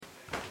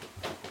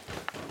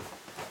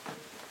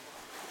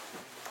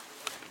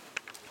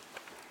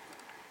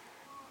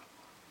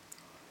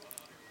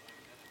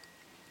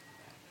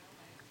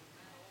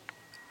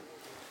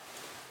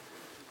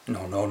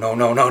No,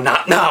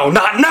 not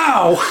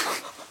now!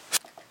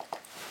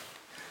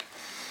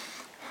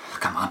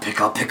 Come on, pick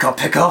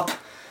up.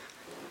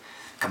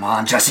 Come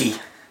on, Jesse.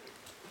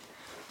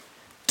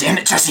 Damn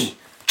it, Jesse!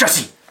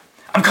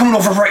 I'm coming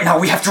over right now.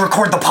 We have to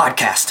record the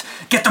podcast.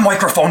 Get the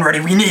microphone ready.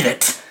 We need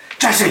it.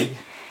 Jesse!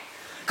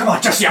 Come on,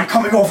 Jesse. I'm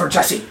coming over,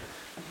 Jesse!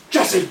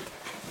 Jesse,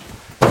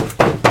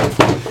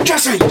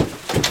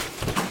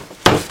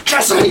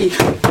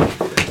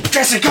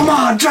 come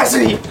on,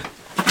 Jesse!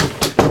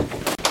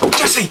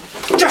 Jesse!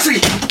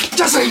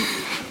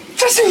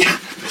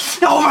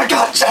 Oh my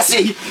God,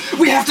 Jesse!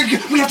 We have to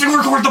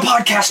record the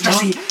podcast,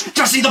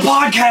 Jesse, the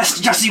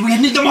podcast, Jesse. We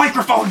need the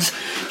microphones,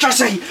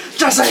 Jesse,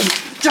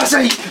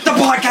 the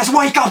podcast.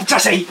 Wake up,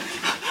 Jesse.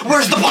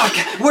 Where's the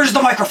podcast? Where's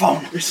the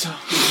microphone? It's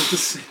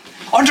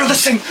under the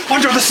sink.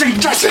 Under the sink,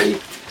 Jesse.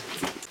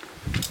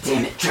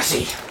 Damn it,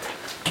 Jesse.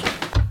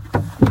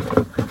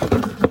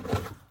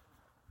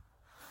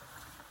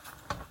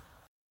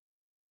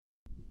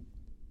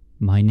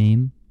 My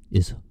name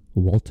is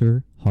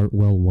Walter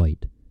Hartwell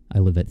White. I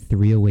live at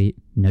 308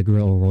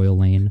 Negra Arroyo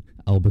Lane,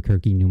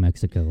 Albuquerque, New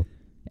Mexico.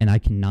 And I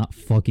cannot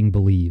fucking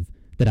believe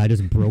that I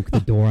just broke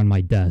the door on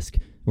my desk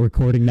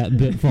recording that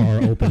bit for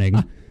our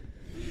opening.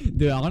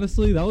 Dude,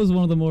 honestly, that was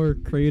one of the more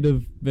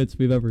creative bits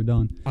we've ever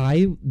done.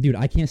 I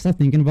can't stop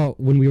thinking about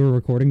when we were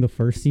recording the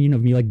first scene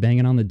of me, like,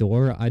 banging on the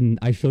door.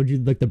 I showed you,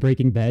 like, the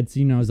Breaking Bad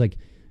scene, and I was like,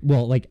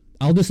 well, like,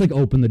 I'll just, like,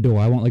 open the door.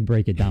 I won't, like,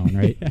 break it down,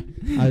 right?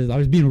 Yeah. I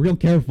was being real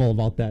careful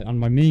about that on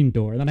my main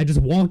door. And then I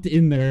just walked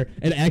in there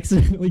and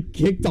accidentally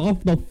kicked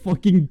off the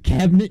fucking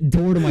cabinet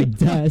door to my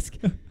desk.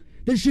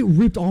 That shit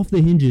ripped off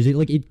the hinges.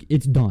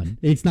 It's done.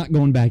 It's not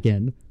going back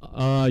in.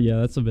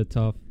 Yeah, that's a bit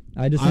tough.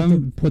 I just have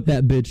to put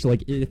that bitch,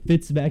 like, it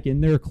fits back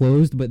in there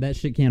closed, but that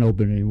shit can't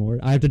open anymore.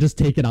 I have to just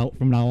take it out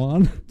from now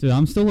on. Dude,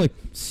 I'm still, like,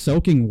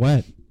 soaking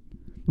wet.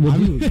 Well,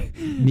 dude,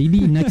 maybe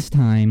next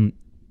time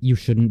you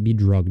shouldn't be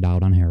drugged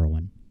out on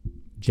heroin.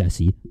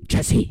 Jesse.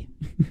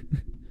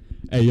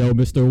 Hey, yo,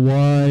 Mr.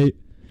 White.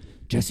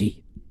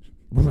 Jesse,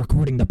 we're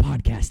recording the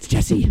podcast,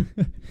 Jesse.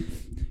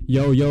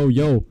 Yo.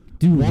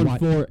 Dude, 1,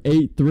 4,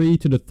 8, 3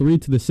 to the 3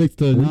 to the 6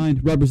 to the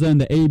 9. Represent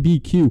the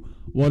ABQ.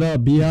 What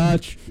up,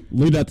 biatch?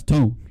 Leave that to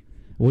tone.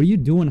 What are you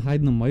doing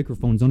hiding the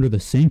microphones under the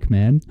sink,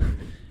 man?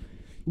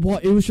 Well,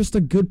 it was just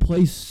a good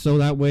place so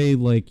that way,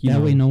 like,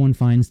 that way no one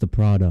finds the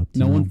product.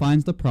 No one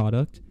finds the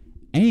product.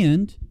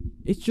 And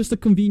it's just a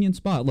convenient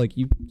spot. Like,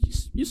 you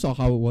saw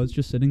how it was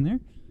just sitting there.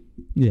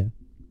 Yeah.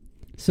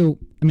 So,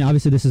 I mean,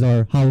 obviously this is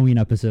our Halloween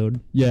episode.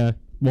 Yeah.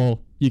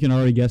 Well, you can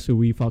already guess who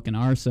we fucking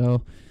are,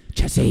 so.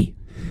 Jesse.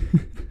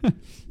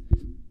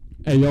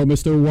 Hey, yo,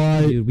 Mr.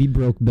 White. Dude, we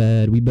broke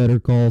bad. We better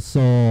call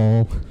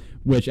Saul.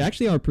 Which,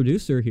 actually, our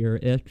producer here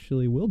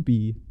actually will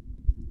be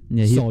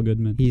Saul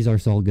Goodman. He's our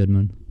Saul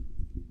Goodman.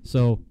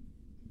 So,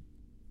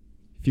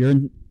 if you're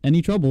in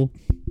any trouble,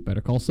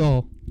 better call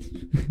Saul.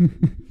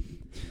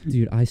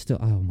 Dude,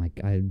 oh my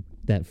God,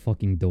 that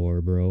fucking door,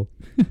 bro.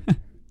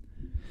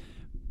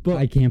 But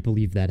I can't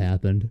believe that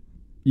happened.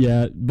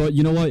 Yeah, but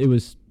you know what? It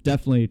was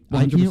definitely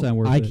 100%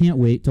 worth it. I can't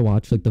wait to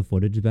watch, like, the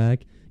footage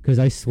back, because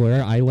I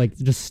swear I, like,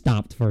 just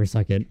stopped for a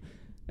second.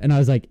 And I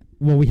was like,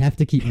 well, we have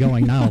to keep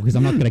going now, because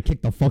I'm not going to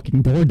kick the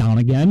fucking door down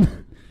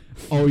again.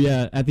 Oh,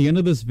 yeah. At the end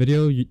of this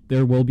video,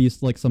 there will be,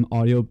 like, some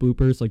audio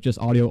bloopers, like, just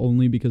audio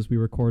only, because we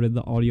recorded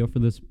the audio for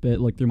this bit,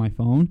 like, through my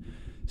phone.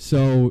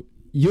 So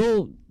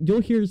you'll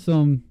hear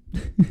some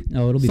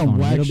oh, it'll be some fun.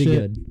 Whack It'll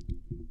shit.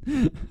 Be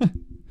good.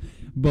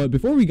 But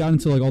before we got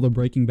into, like, all the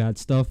Breaking Bad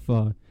stuff,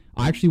 I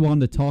actually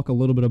wanted to talk a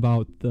little bit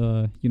about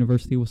the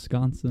University of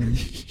Wisconsin.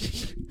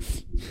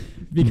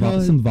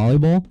 Because some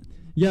volleyball?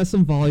 Yeah,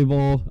 some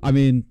volleyball. I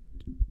mean,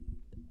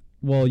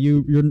 well,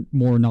 you're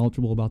more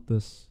knowledgeable about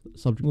this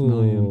subject than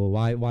I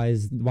am. Why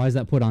is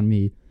that put on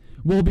me?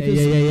 Well, because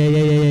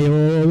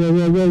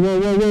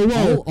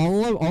whoa.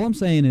 All I'm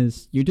saying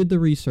is you did the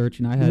research,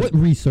 and I had what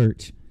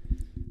research?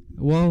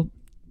 Well,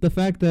 the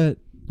fact that,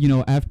 you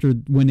know, after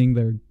winning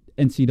their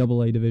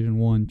NCAA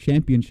Division I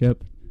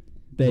championship,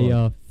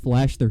 they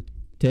flashed their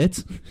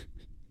tits.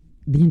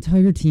 The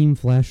entire team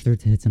flashed their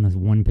tits in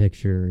one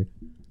picture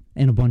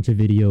and a bunch of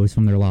videos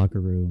from their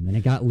locker room, and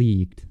it got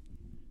leaked.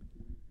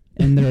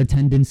 And their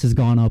attendance has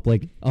gone up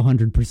like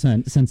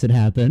 100% since it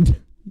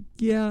happened.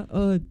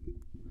 Yeah,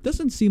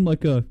 doesn't seem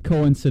like a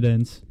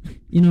coincidence,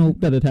 you know,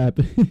 that it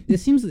happened. It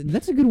seems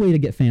that's a good way to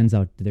get fans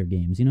out to their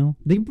games, you know?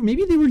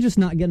 Maybe they were just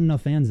not getting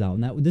enough fans out,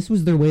 and this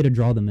was their way to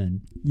draw them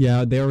in.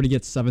 Yeah, they already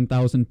get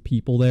 7,000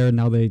 people there, and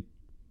now they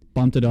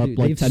bumped it up. Dude,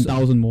 like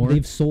 10,000 more.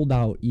 They've sold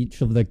out each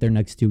of, like, their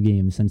next 2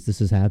 games since this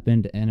has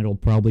happened, and it'll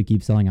probably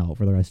keep selling out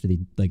for the rest of the,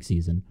 like,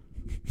 season.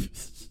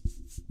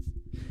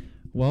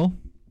 Well,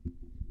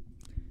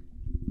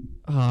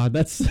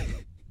 that's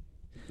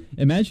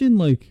imagine,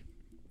 like,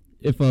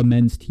 if a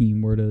men's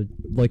team were to,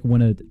 like,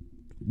 win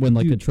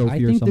like, a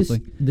trophy or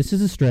something. This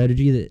is a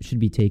strategy that should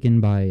be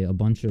taken by a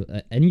bunch of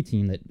any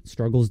team that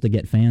struggles to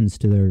get fans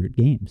to their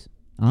games.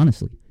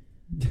 Honestly,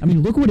 I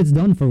mean, look what it's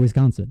done for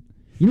Wisconsin.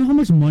 You know how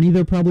much money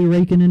they're probably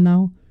raking in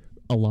now?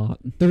 A lot.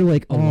 They're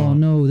like, oh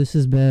no, this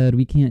is bad.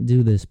 We can't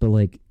do this. But,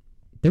 like,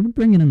 They're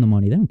bringing in the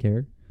money. They don't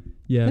care.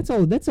 Yeah. That's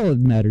all that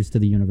matters to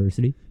the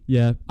university.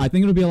 Yeah. I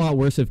think it would be a lot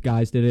worse if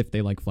guys did it if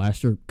they like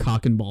flashed their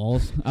cock and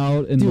balls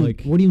out and Dude,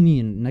 like. what do you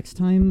mean? Next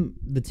time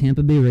the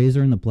Tampa Bay Rays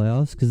are in the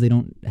playoffs because they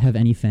don't have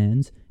any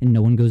fans and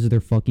no one goes to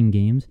their fucking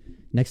games.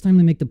 Next time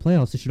they make the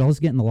playoffs, they should all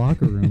just get in the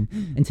locker room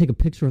and take a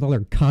picture with all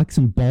their cocks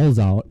and balls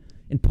out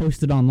and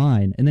post it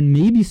online, and then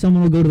maybe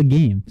someone will go to the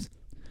games.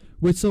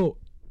 Wait, so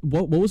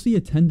what was the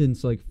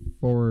attendance like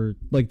for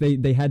like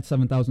they had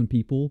 7,000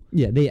 people?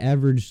 Yeah, they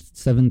averaged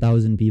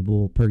 7,000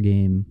 people per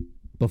game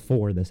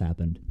before this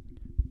happened.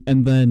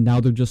 And then now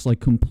they're just like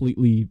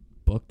completely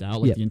booked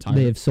out, like Yeah, the entire.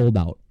 they have sold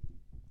out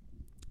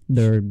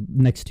their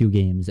next 2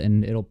 games,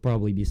 and it'll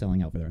probably be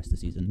selling out for the rest of the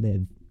season. They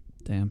have,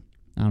 Damn.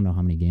 I don't know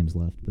how many games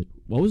left, but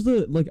What was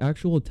the like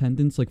actual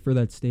attendance like for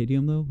that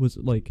stadium though? Was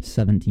it like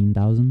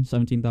 17,000.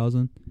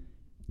 17,000?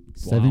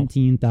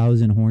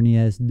 17,000 horny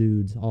ass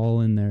dudes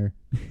all in there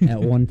at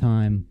one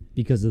time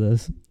because of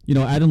this. You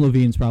know, Adam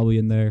Levine's probably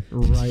in there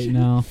right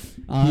now.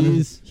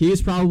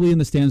 He's probably in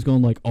the stands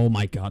going like, "Oh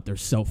my god, they're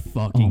so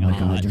fucking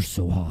hot. they're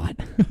so hot.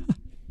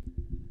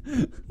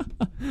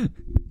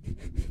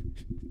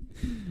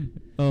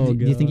 Oh,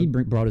 Do you think he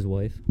brought his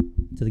wife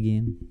to the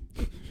game?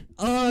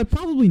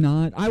 Probably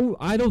not.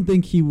 I don't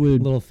think he A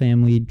would. little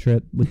family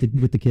trip with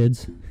the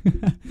kids.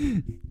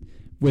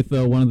 With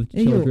one of the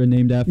Hey, yo, children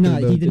named after No,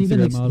 the he didn't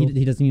even. Instagram model.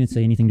 He doesn't even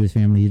say anything to his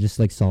family. He just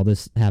like saw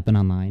this happen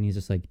online. He's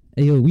just like,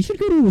 "Hey, yo, we should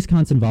go to a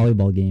Wisconsin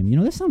volleyball game. You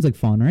know, that sounds like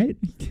fun, right?"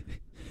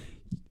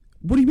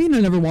 What do you mean I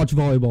never watch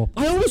volleyball?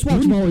 I always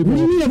watch volleyball. What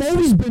do you mean? I've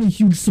always been a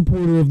huge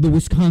supporter of the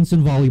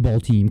Wisconsin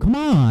volleyball team. Come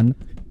on.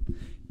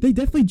 They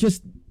definitely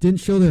just didn't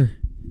show their.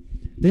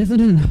 They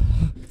definitely didn't.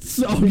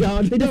 Oh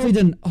god, They definitely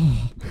didn't.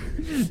 Oh.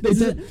 They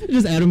It's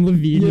just Adam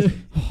Levine. Yeah.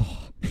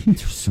 Oh, they're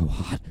so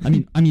hot. I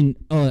mean,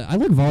 I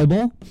like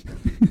volleyball.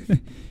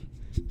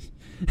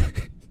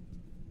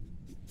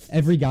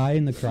 Every guy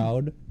in the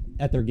crowd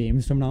at their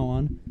games from now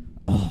on.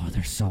 Oh,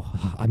 they're so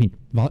hot. I mean,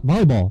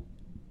 volleyball.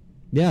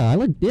 Yeah, I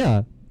like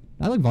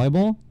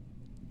volleyball.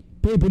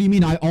 Babe, what do you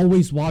mean? I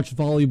always watch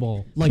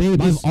volleyball. Like,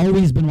 Babe, I've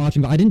always been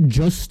watching. I didn't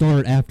just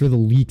start after the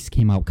leaks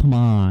came out. Come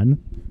on.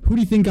 Who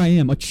do you think I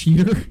am? A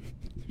cheater?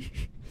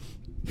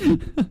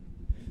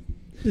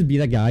 Just be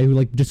that guy who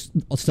like just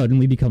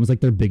suddenly becomes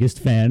like their biggest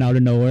fan out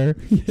of nowhere.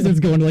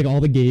 Starts going to like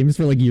all the games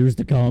for like years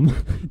to come.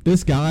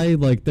 This guy,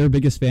 like their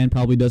biggest fan,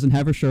 probably doesn't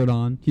have a shirt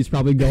on. He's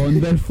probably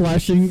going there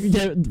flashing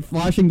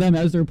them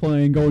as they're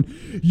playing, going,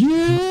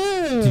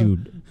 "Yeah,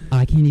 Dude,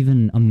 I can't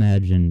even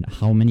imagine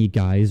how many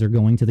guys are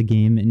going to the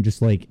game and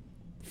just like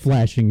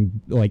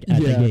flashing like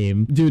at the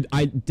game. Dude,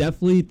 I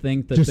definitely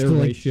think that Just their to,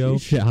 like, ratio,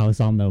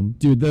 shithouse on them.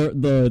 dude,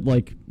 the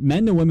like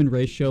men to women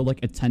ratio, like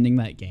attending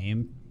that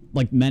game,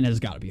 like men has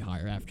got to be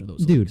higher after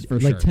those. Dude, leagues, for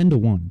like sure.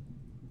 10-1.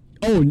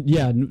 Oh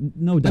yeah,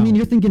 no doubt. I mean,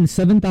 you're thinking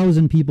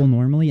 7,000 people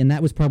normally, and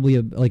that was probably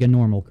a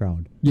normal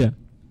crowd. yeah,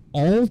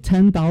 All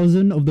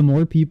 10,000 of the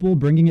more people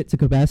bringing it to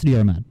capacity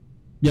are men.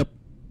 yep.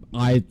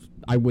 I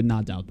would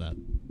not doubt that.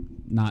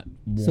 Not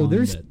one So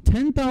there's bit.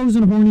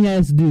 10,000 horny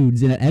ass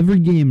dudes in every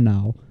game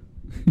now,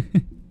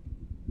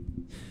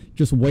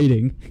 Just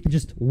waiting.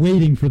 just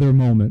waiting for their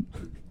moment.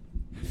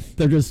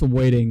 They're just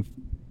waiting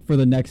for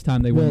the next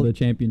time they Well, win the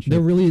championship. They're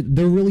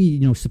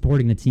really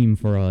supporting the team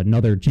for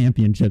another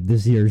championship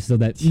this year, so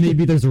that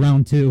maybe there's a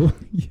round 2.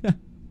 Yeah.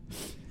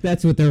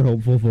 That's what they're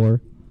hopeful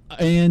for.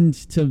 And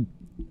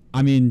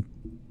I mean,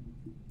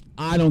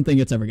 I don't think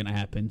it's ever going to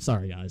happen.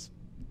 Sorry, guys.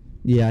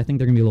 Yeah, I think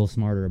they're gonna be a little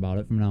smarter about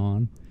it from now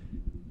on.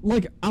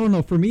 Like, I don't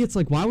know. For me, it's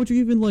like, why would you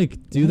even, like,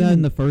 do that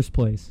in the first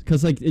place?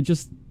 Because, like, it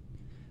just,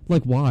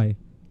 like, why?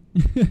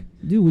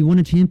 Dude, we won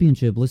a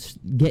championship. Let's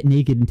get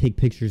naked and take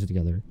pictures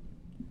together.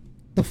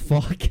 The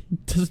fuck?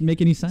 Doesn't make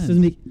any sense.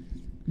 Doesn't make.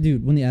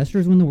 Dude, when the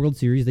Astros win the World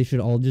Series, they should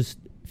all just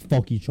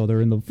fuck each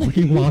other in the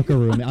fucking locker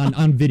room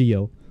on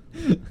video.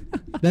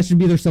 That should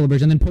be their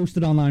celebration, and then post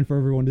it online for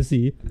everyone to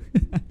see.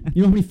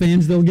 You know how many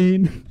fans they'll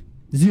gain?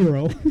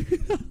 0.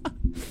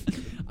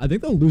 I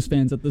think they'll lose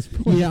fans at this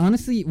point. Yeah,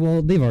 honestly,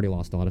 well, they've already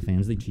lost a lot of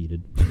fans. They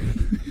cheated.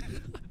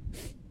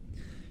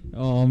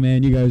 Oh,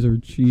 man, you guys are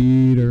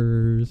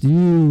cheaters.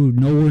 Dude,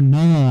 no, we're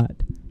not.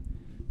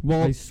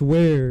 Well, I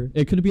swear.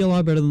 it could be a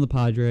lot better than the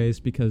Padres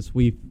because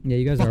we Yeah,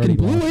 you guys fucking already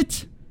blew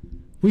lost. it.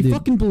 We Dude.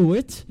 fucking blew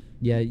it.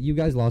 Yeah, you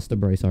guys lost to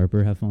Bryce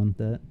Harper. Have fun with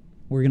that.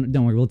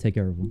 Don't worry, we'll take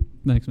care of them.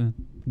 Thanks, man.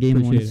 Game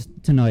 1 Appreciate is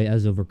tonight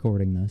as of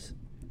recording this.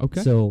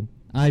 Okay. So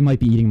I might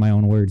be eating my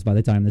own words by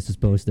the time this is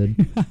posted.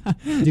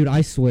 Dude,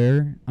 I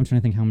swear, I'm trying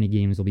to think how many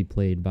games will be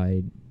played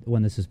by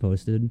when this is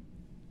posted.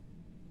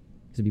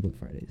 Because it'd be like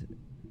Fridays.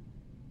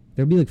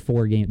 There'll be like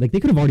 4 games. Like, they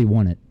could have already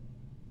won it.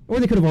 Or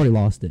they could have already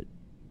lost it.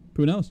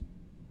 Who knows?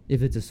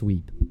 If it's a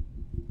sweep.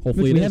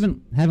 Hopefully, Which it we is.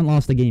 haven't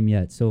lost a game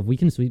yet. So if we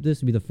can sweep this,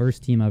 it'll be the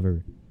first team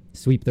ever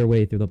sweep their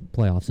way through the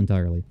playoffs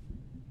entirely.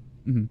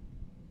 Mhm.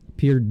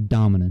 Pure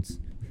dominance.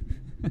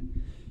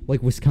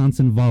 Like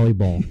Wisconsin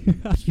volleyball.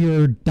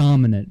 Pure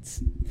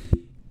dominance.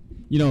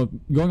 You know,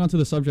 going on to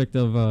the subject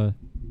of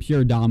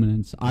pure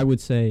dominance, I would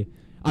say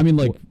I mean,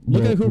 like,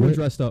 look at who we're where-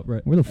 dressed up,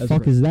 right? Where the as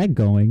fuck is that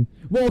going?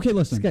 Well, okay,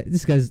 listen.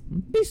 This guy's.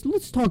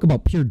 Let's talk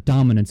about pure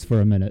dominance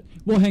for a minute.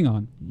 Well, hang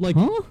on. Like,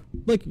 Huh?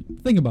 like,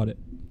 think about it.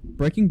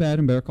 Breaking Bad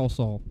and Better Call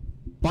Saul,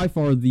 by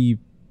far the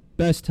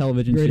best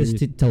television Greatest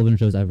series. television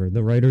shows ever.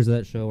 The writers of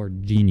that show are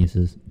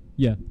geniuses.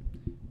 Yeah.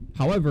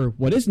 However,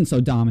 what isn't so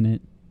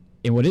dominant,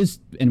 and what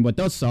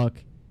does suck,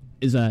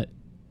 is that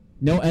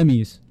no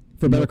Emmys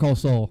for Better Call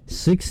Saul.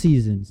 6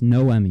 seasons,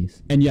 no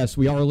Emmys. And yes,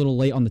 we are a little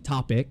late on the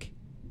topic.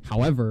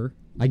 However,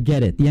 I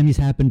get it. The Emmys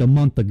happened a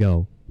month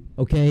ago.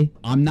 Okay?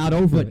 I'm not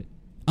over But it.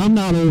 I'm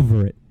not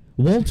over it.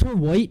 Walter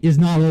White is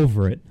not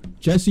over it.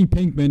 Jesse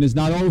Pinkman is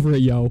not over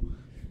it, yo.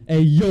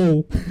 Hey,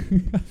 yo.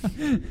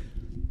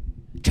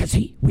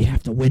 Jesse, we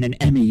have to win an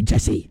Emmy,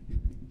 Jesse.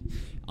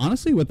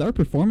 Honestly, with our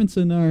performance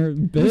in our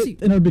Honestly-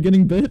 bit, in our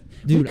beginning bit,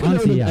 Dude,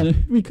 honestly, yeah.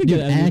 we could Dude,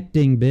 get Emmy.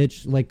 acting,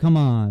 bitch. Like, come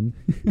on.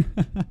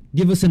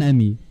 Give us an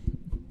Emmy.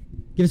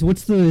 Give us,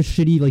 what's the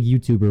shitty, like,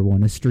 YouTuber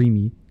one? A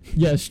streamy.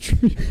 Yes,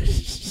 true.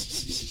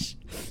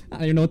 I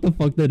don't even know what the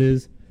fuck that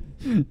is.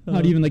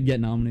 How do you even, like, get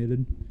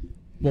nominated?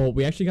 Well,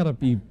 we actually gotta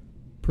be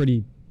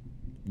pretty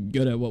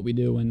good at what we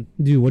do, and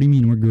Dude, what do you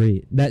mean we're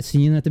great? That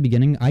scene at the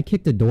beginning, I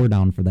kicked a door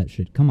down for that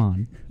shit. Come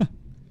on.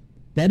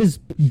 That is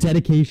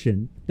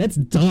dedication. That's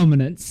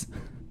dominance.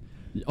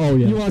 oh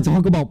yeah, You want to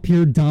talk about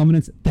pure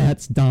dominance?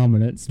 That's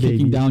dominance, kicking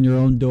baby. down your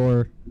own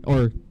door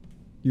or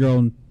your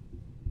own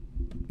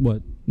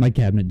what? My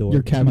cabinet door.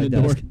 Your cabinet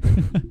My door. desk.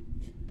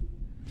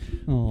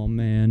 Oh,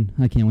 man.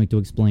 I can't wait to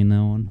explain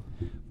that one.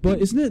 But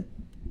isn't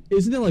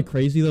it like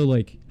crazy though?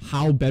 Like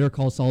how Better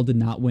Call Saul did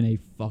not win a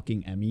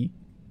fucking Emmy,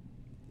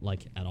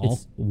 like at all.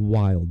 It's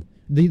wild.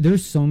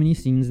 There's so many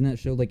scenes in that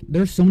show. Like,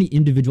 there's so many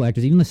individual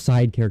actors, even the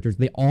side characters.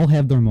 They all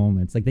have their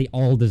moments. Like, they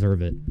all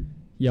deserve it.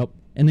 Yep.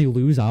 And they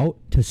lose out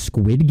to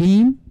Squid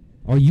Game?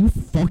 Are you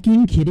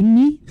fucking kidding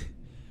me?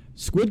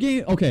 Squid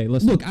Game. Okay,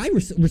 listen. Look, I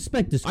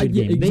respect the Squid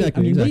yeah, Game.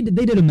 exactly, exactly.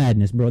 They did a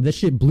madness, bro. That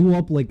shit blew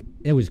up. Like,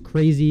 it was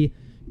crazy.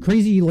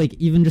 Crazy, like,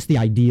 even just the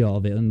idea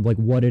of it and, like,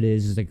 what it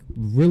is like,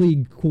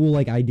 really cool,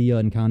 like, idea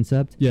and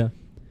concept. Yeah.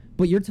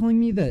 But you're telling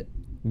me that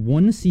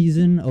one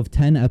season of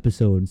 10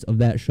 episodes of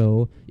that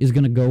show is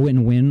going to go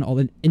and win all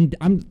the... And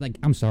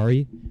I'm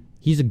sorry.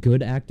 He's a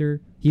good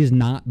actor. He is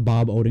not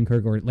Bob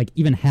Odenkirk or, like,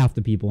 even half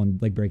the people in,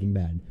 like, Breaking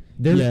Bad.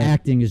 Their Yeah.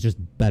 acting is just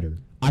better.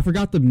 I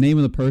forgot the name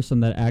of the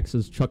person that acts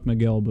as Chuck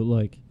McGill, but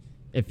like,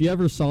 if you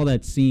ever saw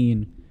that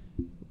scene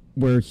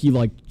where he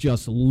like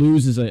just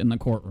loses it in the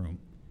courtroom,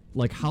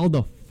 like how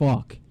the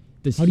fuck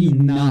does How do he you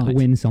not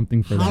win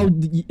something for how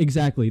that?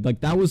 Exactly, like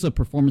that was a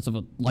performance of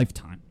a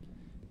lifetime.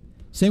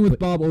 Same with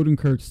Bob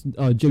Odenkirk's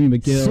Jimmy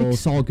McGill,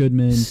 Saul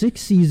Goodman. 6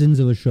 seasons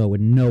of a show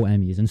with no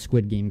Emmys, and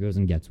Squid Game goes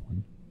and gets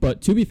one.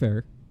 But to be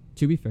fair,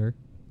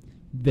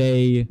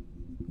 they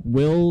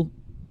will.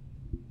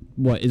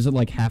 What is it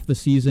like half the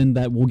season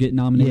that will get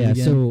nominated? Yeah,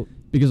 again? so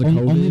because of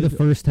COVID? only the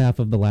first half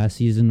of the last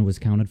season was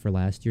counted for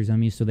last year's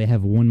Emmy, so they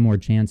have one more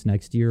chance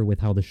next year with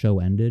how the show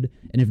ended.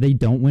 And if they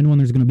don't win one,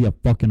 there's going to be a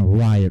fucking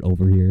riot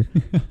over here.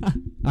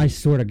 I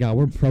swear to God,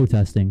 we're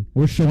protesting.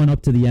 We're showing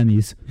up to the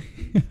Emmys.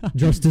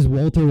 Just as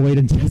Walter White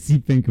and Jesse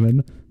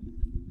Pinkman.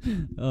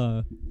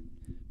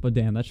 But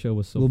damn, that show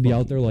was so. We'll be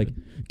out fucking there like,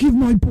 good. give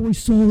my boy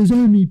Saul his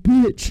Emmy,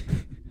 bitch.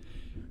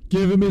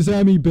 Give him his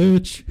Emmy,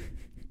 bitch.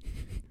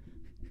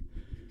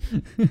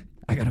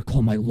 I gotta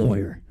call my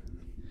lawyer.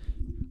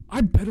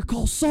 I better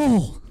call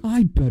Saul.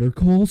 I better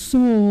call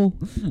Saul.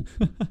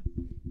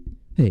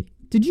 Hey,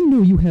 did you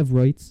know you have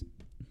rights?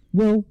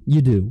 Well,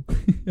 you do.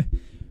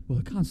 Well,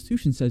 the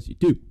Constitution says you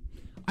do.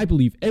 I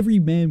believe every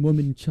man,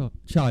 woman,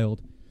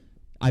 child.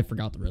 I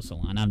forgot the rest of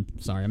the line. I'm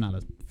sorry. I'm not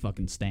a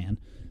fucking stan.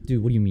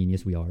 Dude, what do you mean?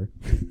 Yes, we are.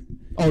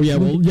 Oh yeah,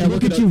 well yeah.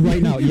 Look at you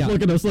right now. Yeah,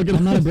 look at us. Look at us.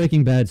 I'm not a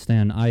Breaking Bad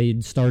stan. I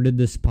started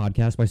this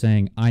podcast by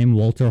saying I'm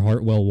Walter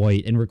Hartwell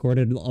White and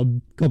recorded a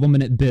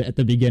couple-minute bit at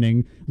the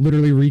beginning,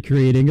 literally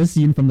recreating a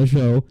scene from the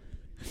show.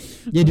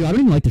 Yeah, dude, I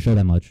don't even like the show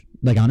that much.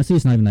 Like, honestly,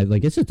 it's not even that.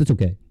 Like, it's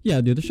okay.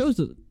 Yeah, dude. The show's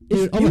it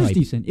was overhyped.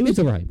 decent. It's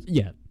overhyped.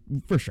 Yeah,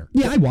 for sure.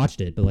 Yeah, I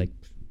watched it, but like,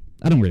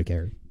 I don't really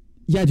care.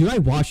 Yeah, dude. I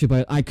watched it,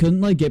 but I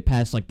couldn't like get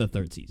past like the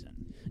third season.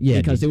 Yeah,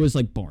 because dude. it was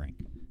like boring.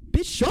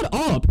 Bitch, shut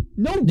up!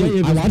 No way. Dude,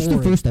 It I was watched the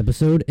boring. first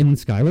episode, and when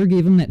Skylar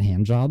gave him that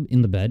hand job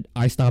in the bed,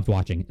 I stopped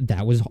watching.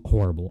 That was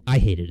horrible. I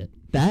hated it.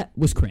 That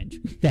was cringe.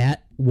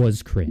 That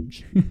was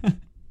cringe.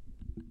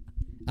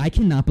 I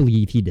cannot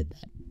believe he did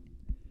that.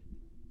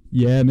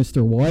 Yeah,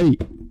 Mr.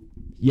 White.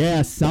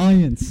 Yeah,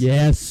 science.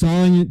 Yeah,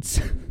 science.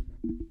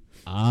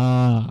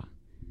 Ah,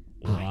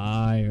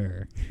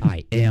 liar.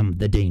 I am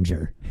the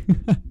danger.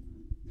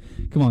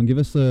 Come on, give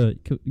us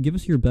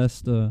your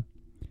best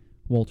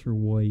Walter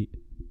White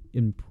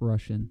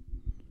impression.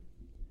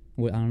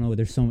 Well, I don't know.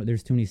 There's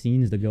too many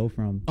scenes to go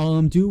from.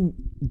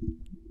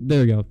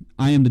 There you go.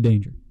 I am the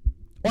danger.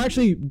 Or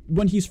actually,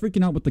 when he's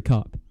freaking out with the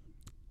cop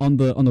on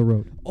the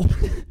road. Oh,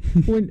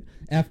 when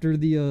after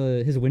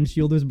the his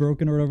windshield was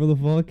broken or whatever the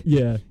fuck.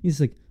 Yeah. He's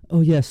like,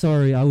 oh yeah,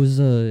 sorry, I was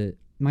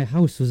my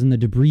house was in the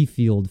debris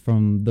field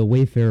from the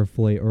Wayfarer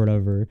flight or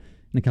whatever. And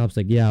the cop's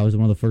like, yeah, I was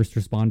one of the first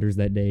responders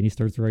that day. And he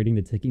starts writing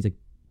the ticket. He's like,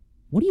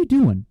 what are you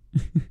doing?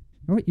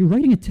 All right, you're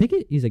writing a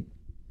ticket? He's like,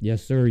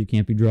 yes, sir, you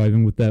can't be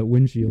driving with that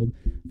windshield.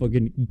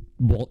 Fucking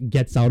Walt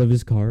gets out of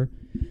his car.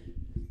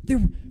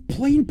 Their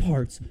plane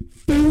parts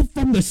fell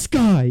from the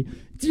sky.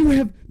 Do you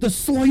have the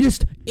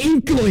slightest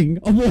inkling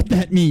of what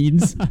that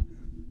means?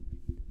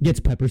 Gets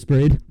pepper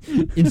sprayed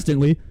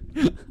instantly.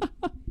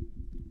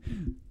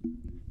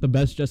 The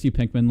best Jesse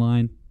Pinkman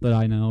line that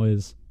I know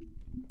is,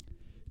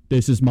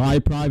 "This is my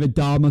private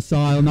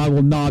domicile and I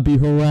will not be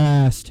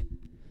harassed.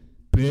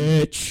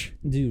 Bitch."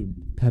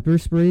 Dude, pepper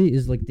spray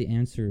is like the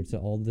answer to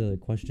all the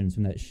questions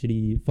from that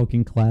shitty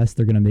fucking class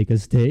they're gonna make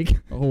us take.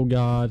 Oh,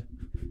 God.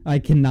 I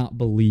cannot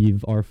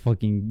believe our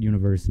fucking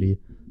university.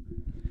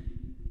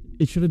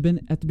 It should have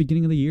been at the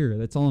beginning of the year.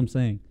 That's all I'm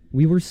saying.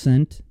 We were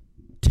sent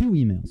 2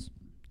 emails.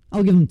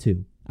 I'll give them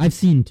 2. I've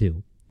seen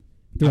 2.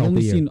 I've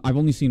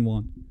only seen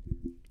one.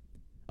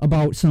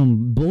 About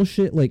some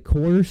bullshit like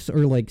course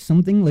or like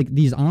something like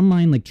these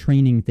online like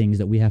training things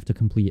that we have to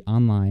complete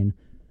online.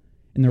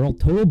 And they're all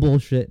total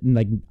bullshit. And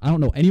like, I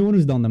don't know anyone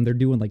who's done them. They're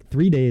doing like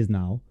 3 days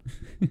now.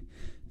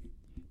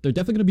 They're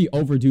definitely going to be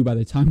overdue by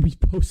the time we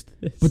post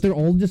this. But they're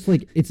all just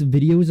like, it's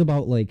videos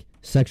about like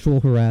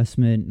sexual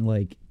harassment,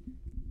 like,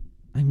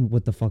 I mean,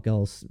 what the fuck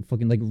else?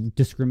 Fucking like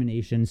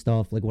discrimination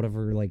stuff, like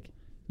whatever, like.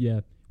 Yeah.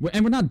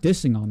 And we're not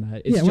dissing on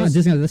that. It's yeah, we're not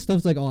dissing on that. This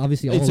stuff's like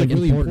obviously all like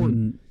really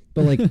important.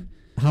 But like,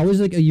 how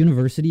is like a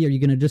university, are you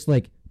going to just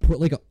like put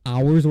like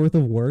hours worth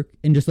of work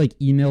and just like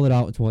email it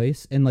out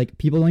twice? And like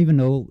people don't even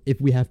know if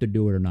we have to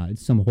do it or not.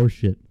 It's some horse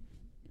shit.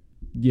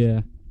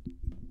 Yeah.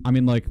 I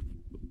mean, like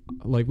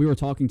we were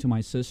talking to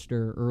my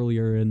sister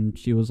earlier, and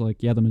she was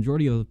like, yeah, the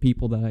majority of the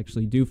people that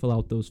actually do fill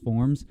out those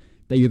forms,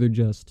 they either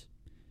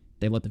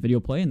they let the video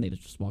play and they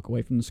just walk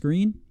away from the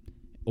screen,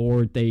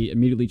 or they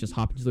immediately just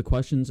hop into the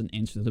questions and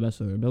answer to the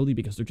best of their ability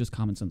because they're just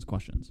common sense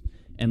questions.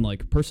 And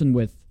like person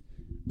with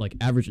like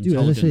average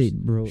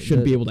intelligence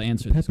should be able to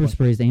answer pepper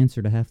spray's the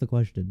answer to half the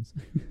questions.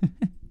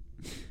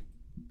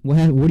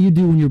 What do you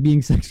do when you're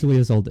being sexually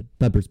assaulted?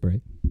 Pepper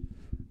spray.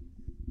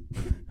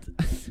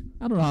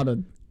 I don't know how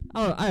to.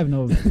 I have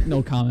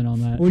no comment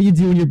on that. What do you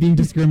do when you're being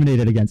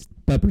discriminated against?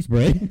 Pepper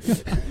spray.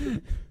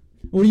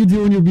 What do you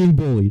do when you're being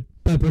bullied?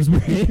 Pepper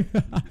spray.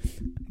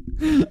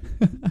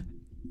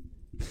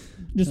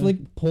 Just like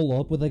pull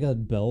up with like a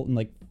belt and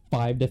like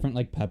 5 different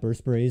like pepper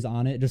sprays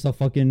on it. Just a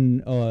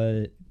fucking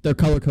they're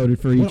color coded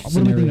for each scenario. What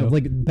am I thinking of?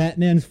 Like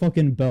Batman's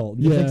fucking belt.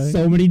 There's like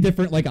so many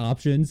different like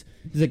options.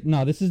 He's like,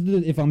 no, this is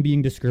the if I'm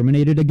being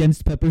discriminated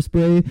against pepper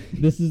spray.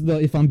 This is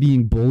the if I'm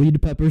being bullied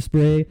pepper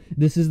spray.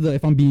 This is the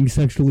if I'm being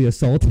sexually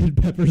assaulted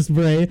pepper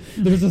spray.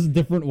 There's just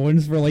different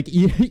ones for like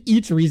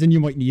each reason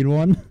you might need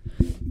one.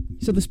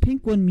 So this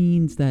pink one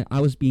means that I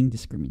was being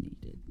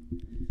discriminated.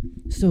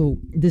 So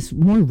this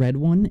more red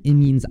one, it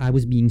means I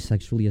was being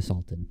sexually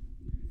assaulted.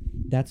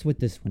 That's what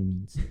this one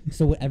means.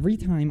 So every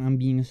time I'm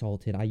being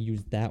assaulted, I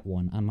use that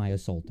one on my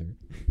assaulter.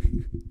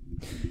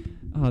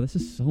 Oh, this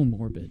is so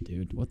morbid,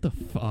 dude. What the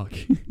fuck?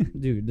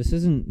 Dude, this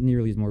isn't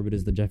nearly as morbid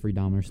as the Jeffrey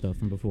Dahmer stuff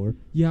from before.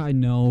 Yeah, I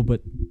know,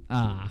 but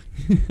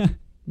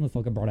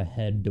Motherfucker brought a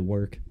head to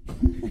work.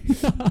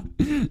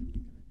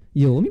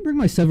 Yo, let me bring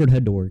my severed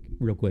head to work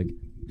real quick.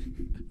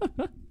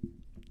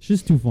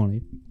 Shit's too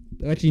funny.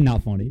 Actually,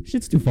 not funny.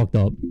 Shit's too fucked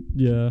up.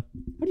 Yeah.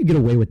 How do you get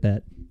away with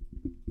that?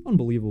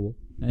 Unbelievable.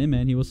 Hey,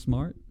 man, he was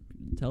smart,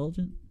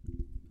 intelligent.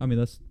 I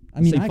mean,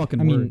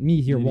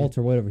 me here,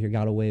 Walter, whatever, here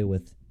got away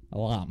with a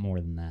lot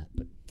more than that.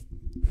 But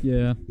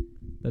yeah,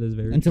 that is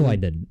very until true. I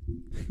didn't,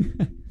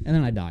 and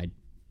then I died.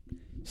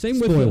 Same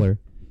spoiler.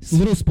 with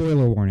little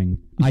spoiler warning.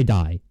 I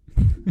die.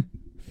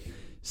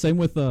 Same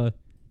with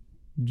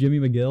Jimmy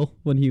McGill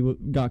when he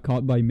got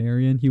caught by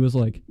Marion. He was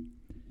like,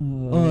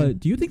 "Do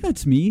you think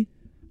that's me?"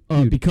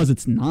 Because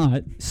it's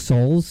not.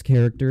 Saul's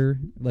character,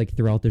 like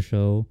throughout the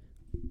show,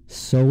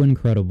 so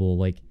incredible.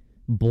 Like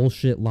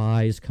bullshit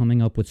lies,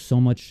 coming up with so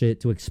much shit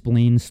to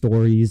explain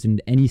stories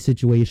in any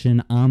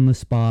situation on the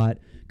spot.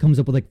 Comes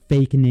up with like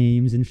fake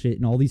names and shit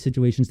in all these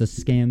situations to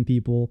scam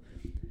people.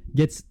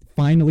 Gets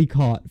finally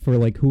caught for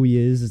like who he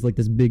is like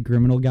this big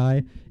criminal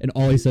guy, and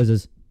all he says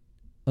is,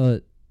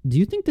 "Do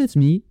you think that's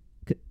me?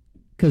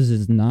 'Cause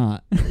it's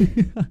not."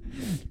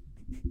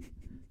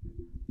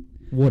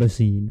 What a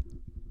scene.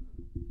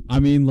 I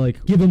mean,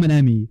 like, give him an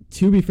Emmy.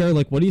 To be fair,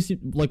 like, what is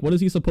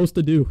he supposed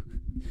to do?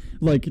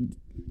 Like,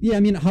 yeah, I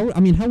mean,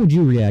 how would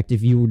you react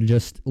if you were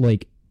just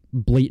like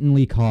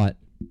blatantly caught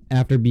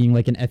after being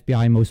like an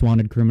FBI most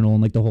wanted criminal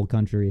in like the whole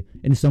country,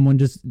 and someone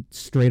just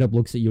straight up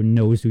looks at you and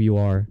knows who you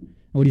are?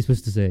 What are you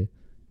supposed to say?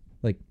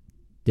 Like,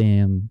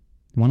 damn,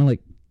 want to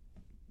like,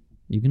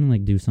 you gonna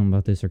like do something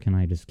about this, or can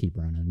I just keep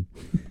running?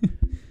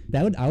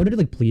 I would have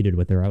like pleaded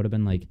with her. I would have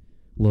been like,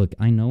 look,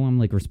 I know I'm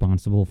like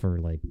responsible for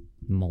like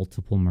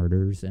multiple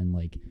murders and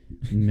like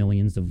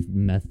millions of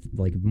meth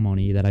like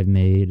money that I've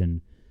made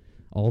and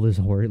all this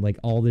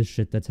all this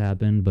shit that's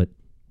happened, but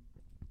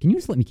can you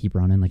just let me keep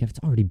running? Like, if it's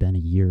already been a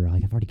year,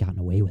 like I've already gotten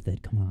away with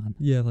it. Come on.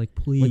 Yeah, like,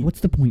 please. Like,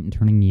 what's the point in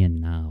turning me in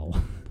now?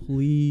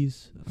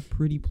 Please,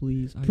 pretty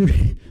please.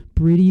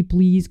 Pretty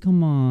please,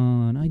 come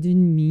on. I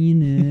didn't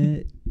mean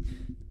it.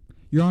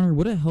 Your Honor,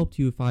 would it helped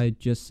you if I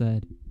just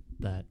said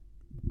that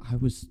I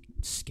was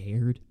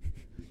scared?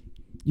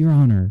 Your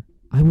Honor,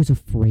 I was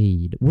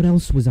afraid. What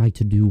else was I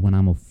to do when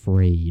I'm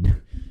afraid?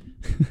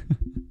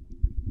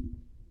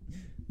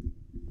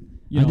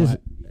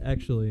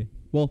 Actually,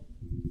 well,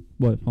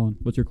 what? Hold on.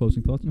 What's your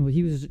closing thoughts? No,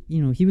 he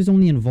was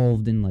only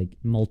involved in like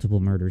multiple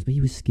murders, but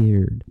he was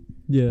scared.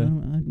 Yeah.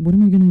 What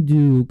am I gonna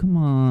do? Come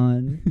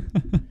on.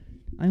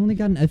 I only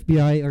got an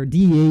FBI or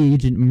DEA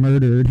agent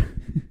murdered.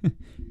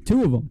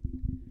 2 of them.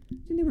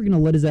 And they were gonna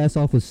let his ass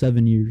off with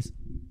 7 years.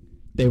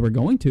 They were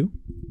going to.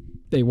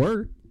 They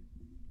were.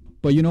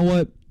 But you know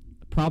what?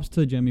 Props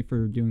to Jimmy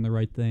for doing the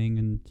right thing,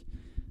 and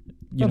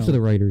Props to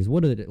the writers.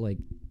 What did it like?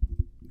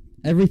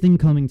 Everything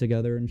coming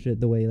together and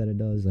shit the way that it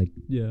does, like,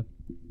 yeah.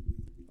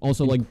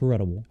 Also,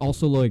 incredible.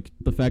 Also,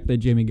 the fact that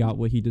Jimmy got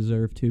what he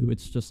deserved too.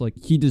 It's just like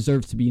he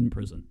deserves to be in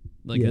prison.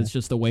 Like it's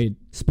just the way.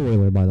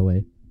 Spoiler, by the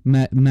way.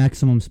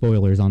 Maximum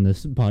spoilers on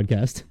this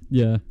podcast.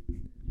 Yeah.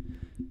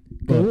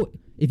 Go.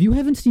 If you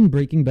haven't seen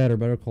Breaking Bad or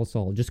Better Call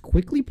Saul, just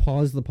quickly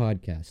pause the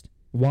podcast,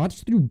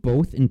 watch through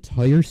both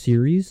entire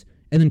series,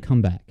 and then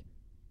come back.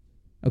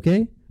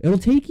 Okay? It'll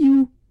take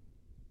you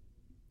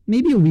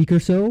maybe a week or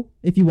so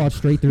if you watch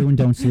straight through and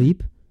don't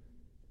sleep.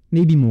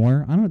 Maybe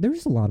more. I don't know.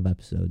 There's a lot of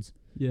episodes.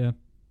 Yeah.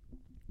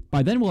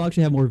 By then, we'll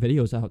actually have more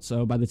videos out,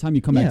 so by the time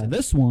you come back to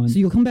this one... So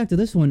you'll come back to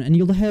this one, and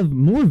you'll have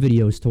more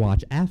videos to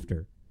watch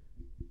after.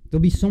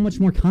 There'll be so much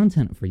more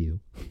content for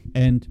you.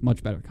 And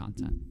much better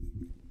content.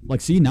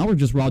 Like, see, now we're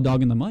just raw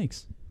dogging the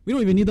mics. We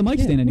don't even need the mic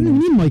stand anymore. We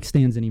don't need mic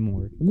stands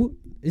anymore.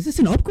 Is this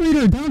an upgrade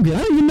or a downgrade? I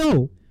don't even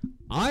know.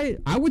 I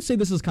would say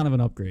this is kind of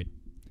an upgrade.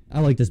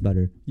 I like this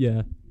better.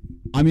 Yeah.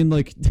 I mean,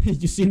 like,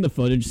 you seen the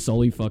footage?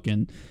 Sully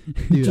fucking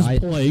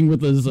playing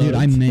with his... Dude,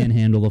 I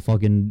manhandle the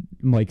fucking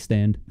mic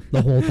stand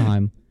the whole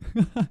time.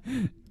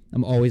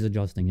 I'm always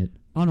adjusting it.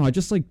 Oh, no, I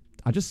just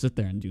sit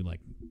there and do,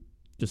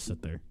 just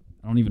sit there.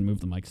 I don't even move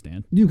the mic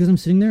stand. Dude, because I'm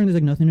sitting there and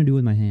there's, nothing to do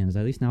with my hands.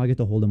 At least now I get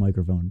to hold a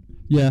microphone.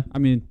 Yeah, I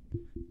mean,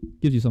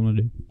 gives you something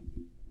to do.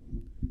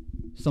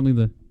 Something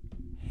to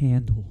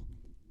handle.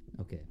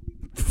 Okay.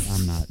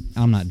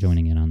 I'm not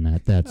joining in on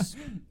that.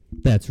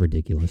 That's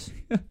ridiculous.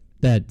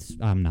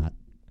 I'm not.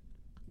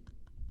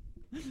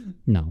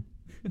 No.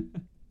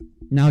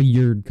 Now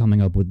you're coming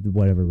up with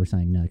whatever we're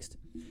saying next.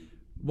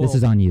 Well, this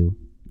is on you.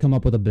 Come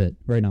up with a bit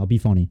right now. Be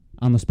funny.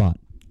 On the spot.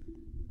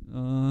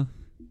 The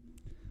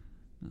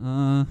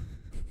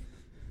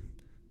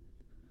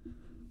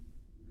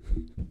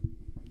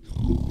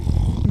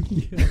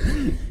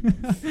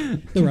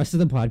rest of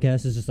the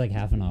podcast is just like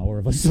half an hour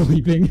of us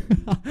sleeping.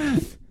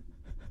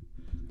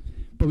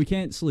 But we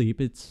can't sleep.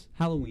 It's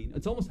Halloween.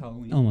 It's almost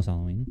Halloween. Almost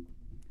Halloween.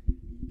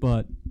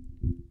 But,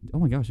 oh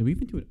my gosh, did we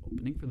even do an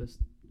opening for this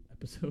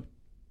episode?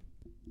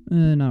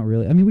 Not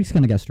really. I mean, we just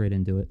kind of got straight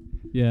into it.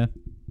 Yeah.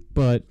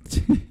 But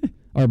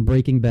our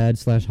Breaking Bad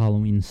 /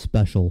 Halloween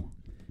special.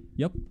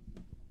 Yep.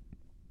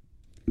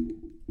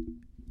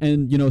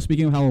 And,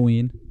 speaking of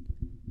Halloween,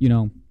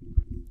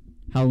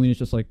 Halloween is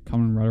just like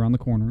coming right around the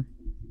corner.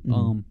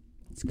 Mm-hmm.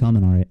 It's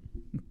coming, all right.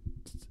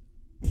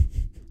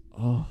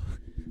 Oh.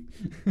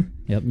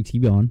 Yep,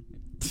 keep going.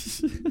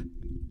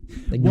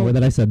 Ignore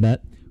that I said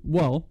that.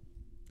 Well,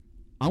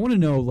 I want to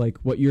know,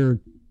 what your,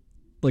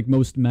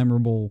 most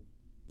memorable,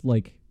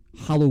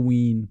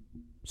 Halloween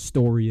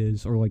story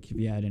is, or, if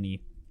you had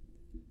any.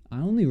 I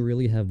only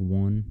really have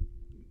one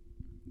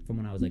from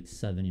when I was,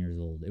 7 years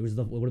old. It would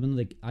have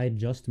been, I had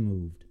just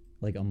moved,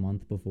 a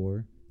month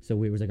before.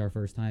 So it was, our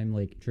first time,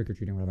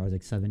 trick-or-treating or whatever. I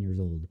was, 7 years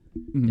old.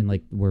 Mm-hmm.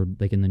 And, we're,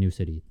 in the new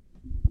city.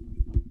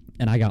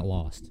 And I got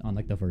lost on,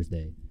 the first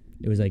day.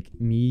 It was,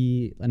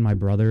 me and my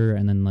brother,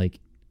 and then, it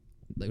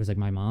was,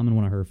 my mom and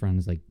one of her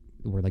friends,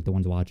 were, the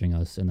ones watching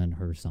us, and then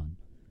her son.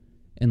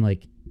 And,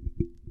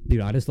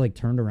 dude, I just,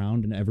 turned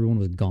around, and everyone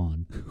was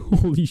gone.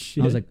 Holy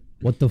shit. I was like,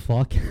 what the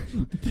fuck?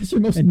 That's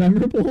your most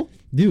memorable?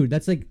 Dude,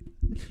 that's, I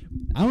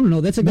don't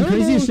know. That's, the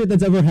craziest shit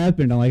that's ever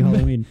happened on,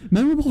 Halloween.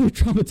 Memorable or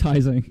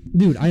traumatizing?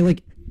 Dude,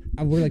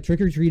 we're,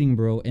 trick-or-treating,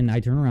 bro, and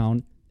I turn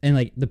around,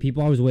 and, the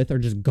people I was with are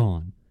just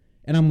gone.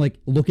 And I'm,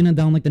 looking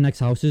down, the next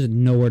houses,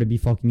 nowhere to be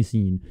fucking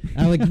seen.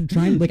 And I,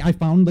 I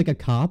found, a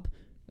cop,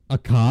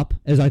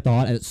 as I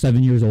thought, at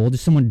 7 years old,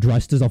 just someone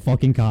dressed as a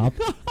fucking cop.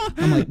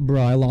 I'm like,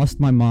 bro, I lost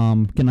my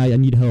mom. I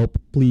need help,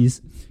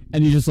 please.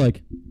 And he's just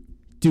like,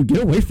 dude,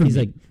 get away from me. He's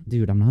like,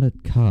 dude, I'm not a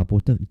cop.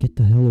 Get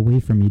the hell away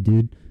from me,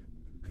 dude.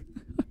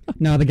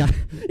 Now the guy,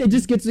 it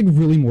just gets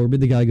really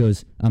morbid. The guy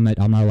goes, I'm not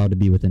allowed to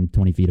be within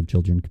 20 feet of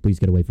children. Please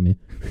get away from me.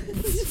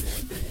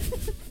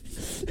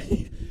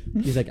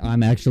 He's like,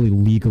 I'm actually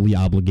legally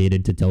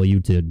obligated to tell you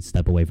to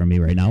step away from me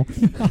right now.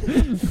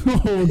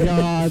 Oh,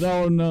 God.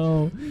 Oh,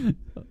 no.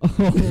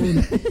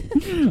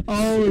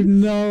 Oh,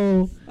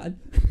 no.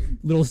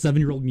 Little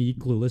 7-year-old me,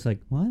 clueless,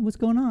 what? What's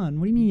going on?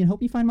 What do you mean? Help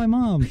me find my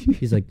mom.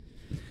 He's like,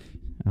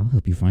 I'll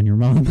help you find your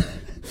mom.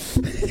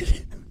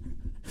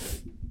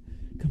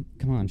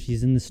 Come on.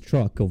 She's in this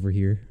truck over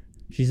here.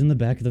 She's in the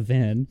back of the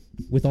van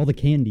with all the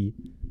candy.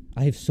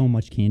 I have so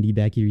much candy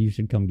back here. You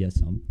should come get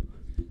some.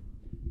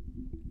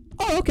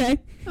 oh, okay.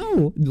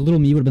 Oh, the little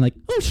me would have been like,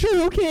 oh,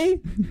 sure, okay.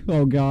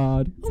 Oh,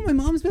 God. Oh, my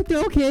mom's back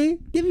there. Okay,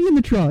 get me in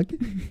the truck.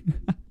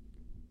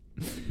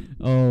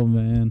 Oh,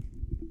 man.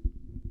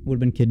 Would have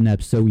been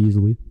kidnapped so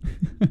easily.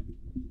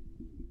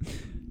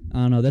 I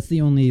don't know. That's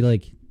the only,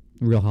 like,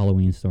 real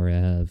Halloween story I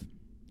have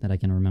that I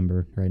can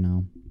remember right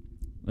now.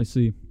 I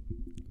see.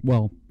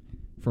 Well,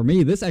 for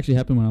me, this actually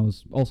happened when I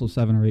was also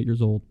 7 or 8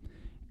 years old.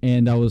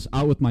 And I was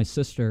out with my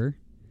sister,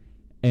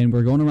 and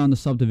we're going around the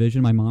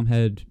subdivision. My mom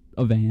had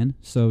a van,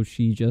 so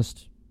she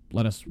just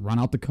let us run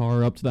out the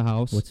car up to the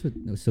house. What's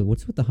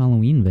with the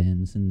Halloween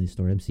vans in this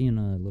story? I'm seeing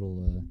a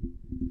little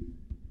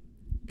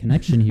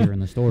connection here in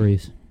the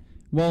stories.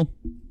 Well...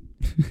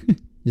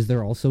 Is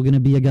there also going to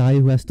be a guy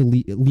who has to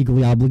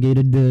legally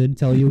obligated to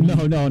tell you?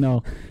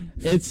 No.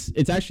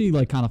 It's actually,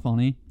 like, kind of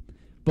funny.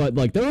 But,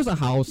 like, there was a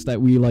house that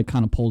we, like,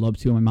 kind of pulled up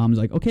to, and my mom's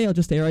like, okay, I'll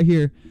just stay right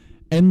here.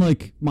 And,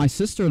 like, my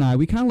sister and I,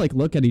 we kind of, like,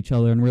 look at each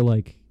other, and we're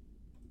like,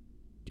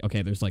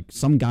 okay, there's, like,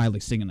 some guy,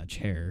 like, sitting in a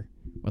chair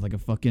with, like, a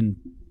fucking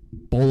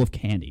bowl of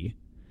candy.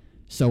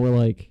 So we're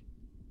like,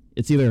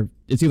 it's either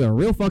a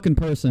real fucking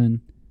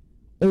person,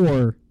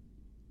 or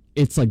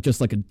it's, like,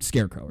 just, like, a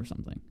scarecrow or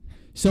something.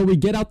 So we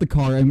get out the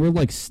car, and we're,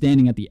 like,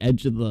 standing at the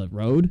edge of the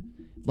road,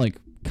 like,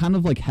 kind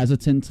of, like,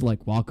 hesitant to,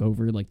 like, walk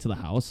over, like, to the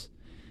house.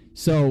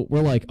 So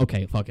we're like,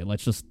 okay, fuck it,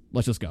 let's just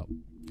go.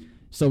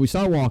 So we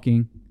start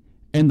walking,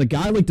 and the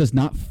guy, like, does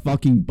not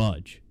fucking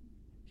budge.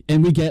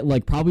 And we get,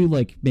 like, probably,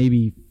 like,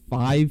 maybe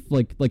 3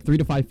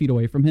 to 5 feet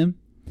away from him.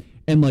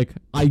 And, like,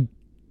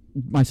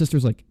 my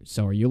sister's like,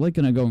 so are you, like,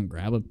 gonna go and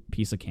grab a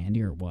piece of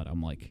candy or what?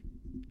 I'm like,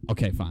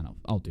 okay, fine,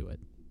 I'll do it.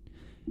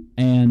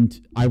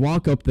 And I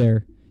walk up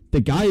there. The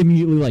guy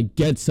immediately, like,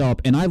 gets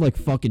up, and I, like,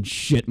 fucking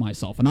shit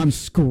myself, and I'm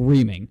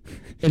screaming.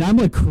 And I'm,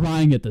 like,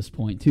 crying at this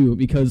point, too,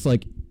 because,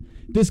 like,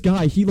 this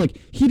guy, he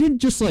didn't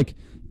just, like,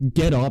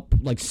 get up,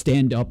 like,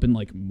 stand up and,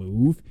 like,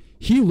 move.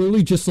 He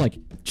literally just, like,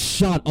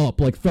 shot up,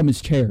 like, from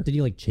his chair. Did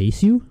he, like,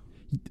 chase you?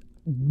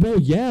 Well,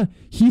 yeah.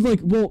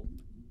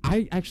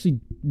 I actually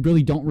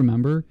really don't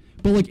remember.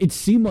 But, like, it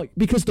seemed like,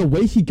 because the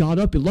way he got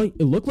up, it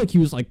looked like he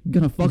was, like,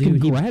 gonna fucking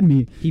grab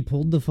me. He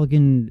pulled the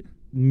fucking...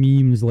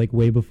 memes like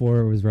way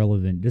before it was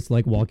relevant, just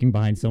like walking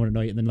behind someone at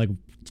night and then like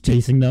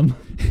chasing them.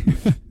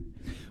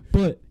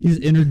 But his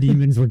inner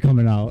demons were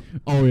coming out.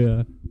 Oh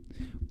yeah.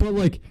 But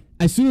like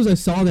as soon as I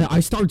saw that, I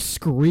started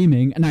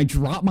screaming and I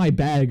dropped my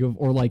bag of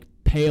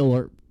pail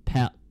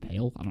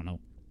I don't know,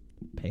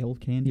 pail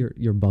candy,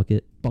 your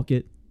bucket.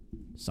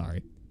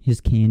 Sorry,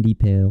 his candy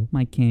pail.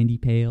 My candy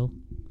pail.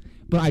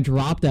 But I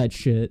dropped that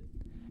shit.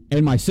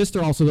 And my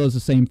sister also does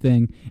the same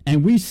thing,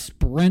 and we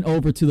sprint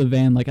over to the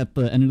van, like at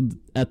the end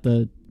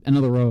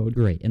of the road.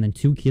 Great, and then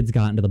 2 kids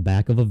got into the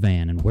back of a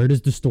van, and where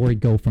does the story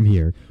go from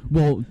here?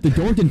 Well, the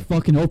door didn't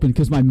fucking open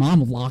because my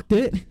mom locked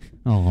it.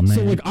 Oh man!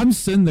 So like I'm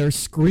sitting there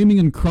screaming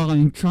and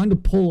crying, trying to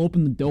pull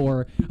open the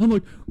door. I'm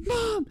like,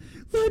 Mom,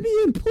 let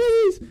me in,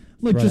 please.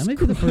 Like, bro, just that might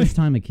be the first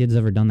time a kid's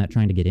ever done that,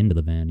 trying to get into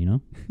the van. You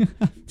know?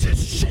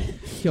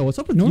 Yo, what's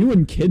up with you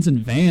and kids and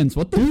vans?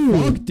 What the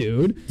fuck,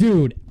 dude?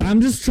 Dude,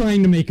 I'm just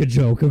trying to make a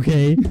joke,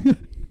 okay?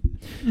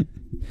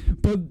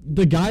 But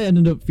the guy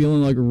ended up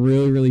feeling like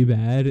really, really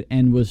bad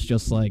and was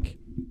just like,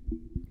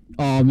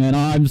 "Oh man,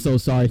 I'm so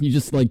sorry." He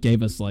just like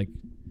gave us like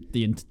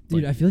dude,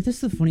 I feel like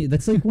that's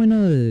that's like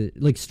when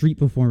like street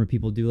performer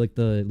people do like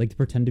to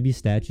pretend to be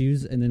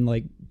statues, and then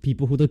like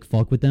people who like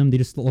fuck with them, they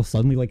just all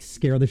suddenly like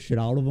scare the shit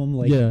out of them,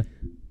 like yeah.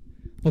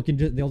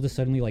 Fucking they'll just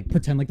suddenly like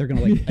pretend like they're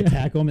gonna like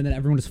attack them, and then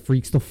everyone just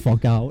freaks the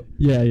fuck out.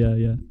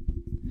 Yeah.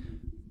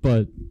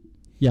 But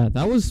yeah,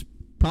 that was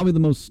probably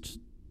the most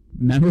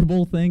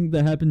memorable thing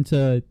that happened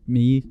to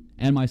me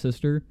and my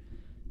sister.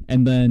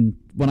 And then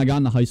when I got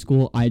into high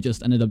school, I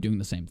just ended up doing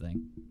the same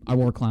thing. I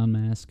wore a clown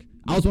mask.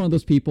 I was one of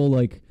those people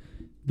like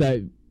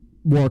that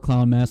wore a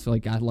clown mask,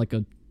 like I had like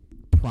a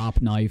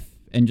prop knife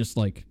and just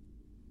like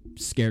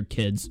scared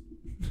kids,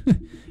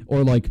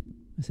 or like.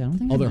 I don't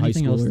think other high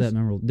anything else schoolers. that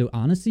memorable. Dude,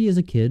 honestly, as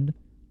a kid,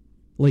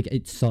 like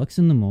it sucks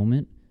in the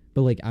moment,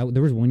 but like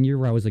there was one year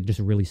where I was like just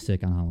really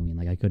sick on Halloween,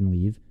 like I couldn't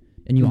leave,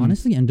 and you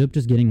honestly end up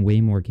just getting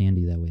way more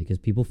candy that way because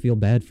people feel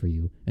bad for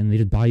you and they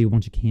just buy you a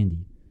bunch of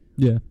candy.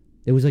 Yeah,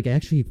 it was like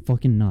actually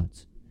fucking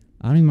nuts.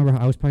 I don't even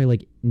remember. I was probably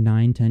like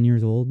 9-10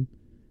 years old.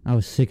 I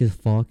was sick as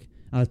fuck.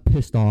 I was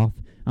pissed off.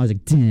 I was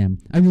like, damn,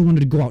 I really wanted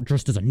to go out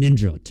dressed as a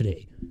ninja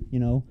today, you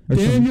know?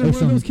 Damn, you're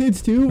one of those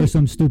kids too? Or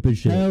some stupid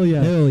shit. Hell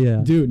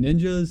yeah. Dude,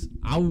 ninjas,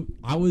 I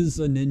was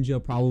a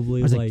ninja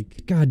probably I was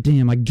like, God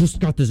damn, I just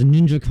got this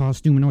ninja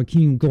costume and now I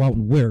can't even go out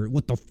and wear it.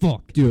 What the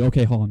fuck? Dude,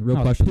 okay, hold on. Real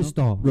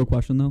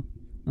question though.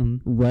 Mm-hmm.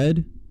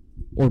 Red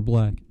or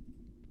black?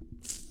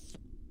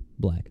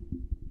 Black.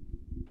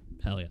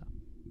 Hell yeah.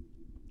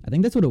 I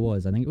think that's what it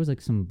was. I think it was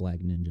like some black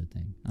ninja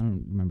thing. I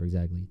don't remember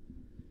exactly.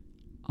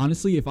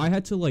 Honestly, if I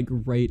had to like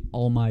rate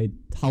all my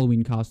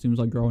Halloween costumes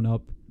like growing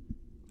up,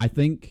 I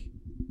think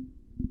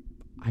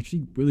I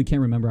actually really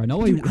can't remember. I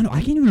know I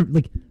can't even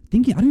like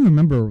thinking. I don't even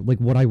remember like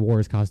what I wore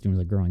as costumes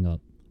like growing up.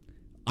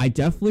 I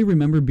definitely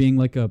remember being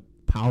like a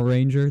Power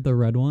Ranger, the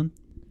red one.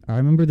 I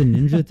remember the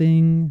ninja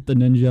thing. The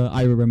ninja.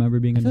 I remember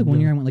being I a feel ninja. like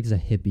one year I went like as a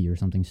hippie or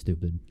something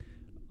stupid.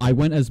 I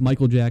went as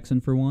Michael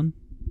Jackson for one.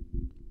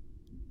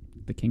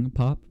 The king of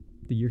pop.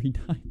 The year he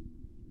died.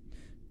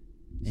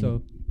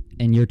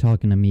 And you're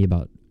talking to me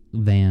about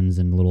vans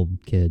and little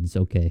kids.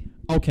 Okay.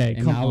 Okay,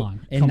 And come now,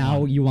 on. And come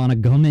now on. you want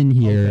to come in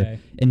here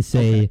and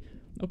say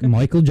Okay.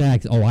 Michael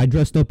Jackson. Oh, I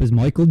dressed up as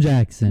Michael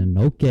Jackson.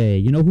 Okay.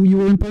 You know who you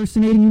were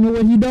impersonating? You know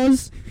what he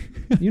does?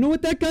 You know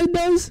what that guy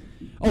does?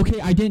 Okay,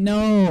 I didn't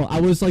know. I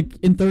was like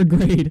in 3rd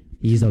grade.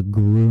 He's a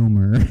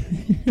groomer.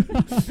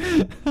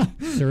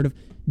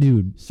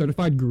 Dude,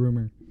 Certified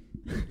groomer.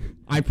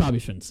 I probably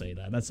shouldn't say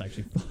that. That's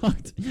actually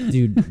fucked.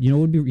 dude, you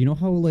know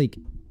how like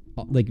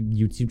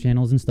YouTube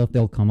channels and stuff,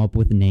 they'll come up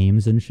with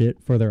names and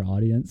shit for their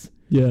audience.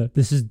 Yeah.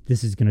 This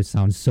is gonna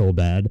sound so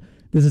bad.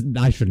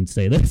 I shouldn't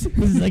say this.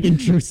 This is like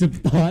intrusive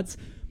thoughts.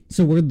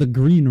 So we're the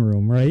green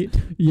room, right?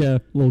 Yeah,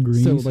 little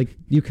greens. So like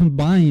you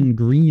combine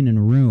green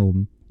and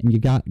room, and you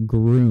got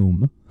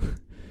groom.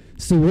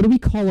 So what do we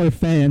call our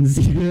fans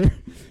here?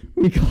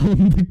 We call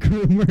them the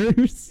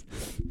groomers.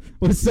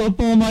 What's up,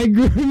 all my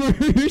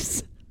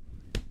groomers?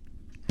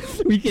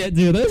 We can't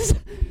do this.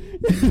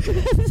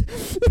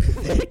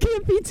 It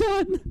can't be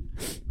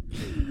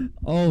done.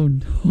 Oh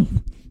no,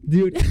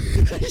 Dude.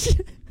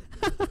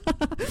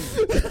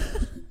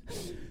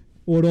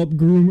 What up,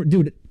 groomer?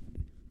 Dude,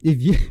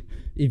 if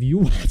you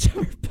watch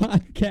our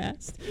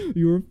podcast,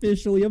 you're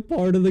officially a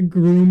part of the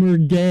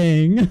groomer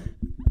gang.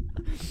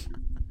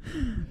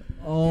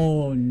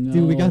 Oh no,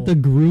 Dude, we got the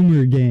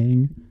groomer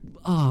gang.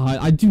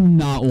 I do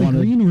not The want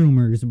to. green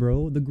roomers,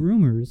 bro. The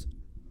groomers.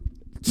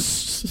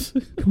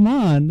 Come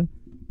on.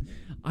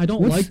 I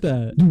don't What's- like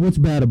that. Dude, what's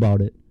bad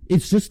about it?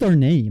 It's just our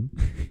name.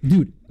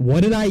 Dude,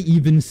 what did I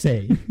even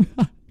say?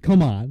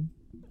 Come on.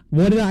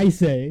 What did I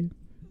say?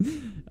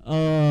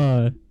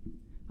 I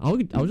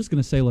was just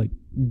gonna say like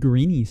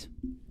greenies,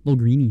 little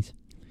greenies.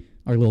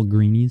 Our little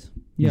greenies.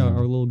 Yeah, No.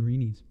 our little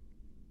greenies.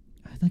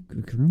 I think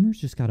groomers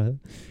just gotta...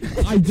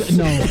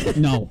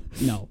 No,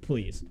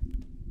 please.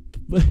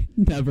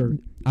 Never.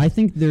 I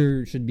think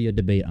there should be a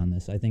debate on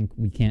this. I think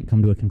we can't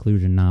come to a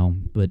conclusion now,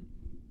 but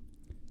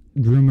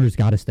groomers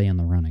gotta stay in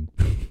the running.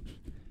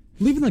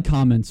 Leave in the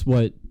comments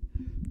what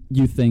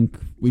you think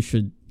we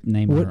should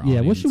name our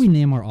audience. What should we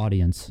name our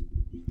audience?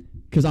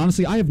 Because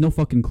honestly, I have no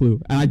fucking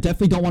clue. And I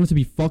definitely don't want it to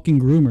be fucking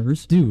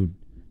groomers. Dude,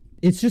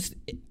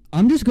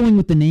 I'm just going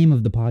with the name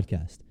of the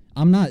podcast.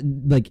 I'm not,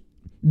 like,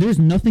 there's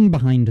nothing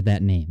behind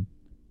that name.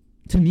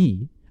 To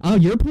me. Oh,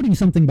 you're putting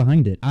something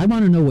behind it. I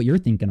want to know what you're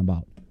thinking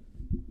about.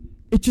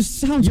 It just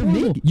sounds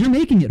horrible. You're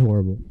making it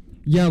horrible.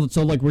 Yeah,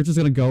 so like we're just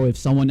gonna go if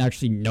someone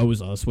actually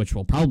knows us, which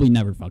will probably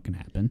never fucking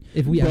happen.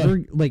 If we ever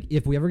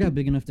got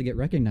big enough to get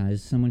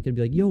recognized, someone could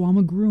be like, "Yo, I'm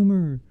a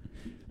groomer."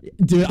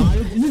 Dude,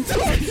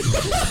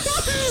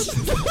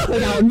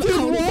 Like out in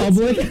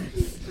public.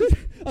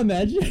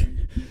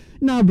 Imagine.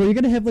 Nah, bro, you're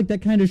gonna have like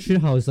that kind of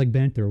shithouse like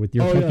banter with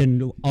your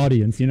fucking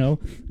audience, you know?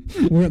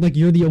 Where like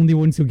you're the only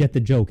ones who get the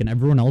joke, and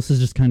everyone else is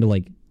just kind of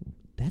like,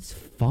 "That's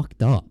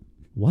fucked up.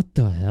 What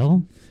the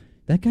hell?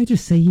 That guy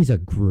just say he's a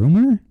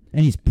groomer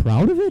and he's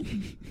proud of it?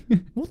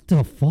 What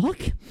the fuck?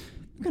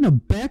 What kind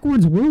of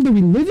backwards world are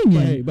we living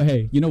in?" But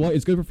hey, you know what?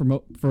 It's good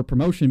for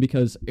promotion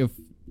because if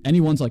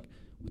anyone's like,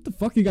 "What the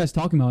fuck are you guys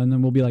talking about?" and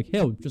then we'll be like,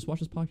 "Hey, just watch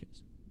this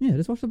podcast." Yeah,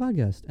 just watch the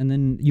podcast, and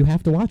then you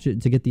have to watch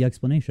it to get the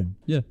explanation.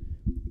 Yeah.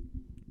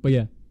 But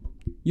yeah,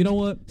 you know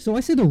what? So I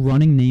say the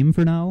running name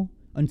for now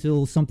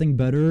until something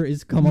better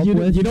is come up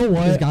with. You know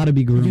what? It's got to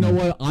be groomer. You know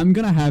what? I'm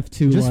gonna have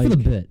to Just for the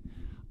bit.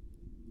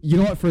 You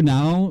know what? For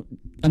now,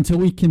 until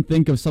we can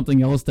think of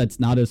something else that's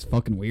not as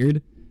fucking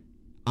weird,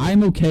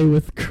 I'm okay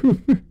with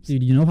groomers.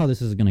 Dude, you know how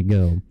this is gonna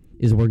go?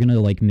 Is we're gonna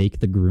like make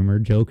the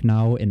groomer joke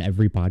now in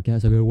every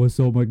podcast. I go, "What's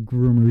up, my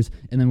groomers?"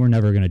 And then we're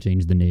never gonna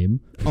change the name.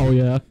 Oh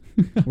yeah.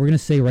 We're gonna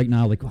say right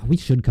now, like, "Wow, we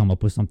should come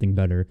up with something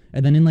better."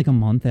 And then in like a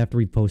month after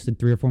we posted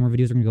 3 or 4 more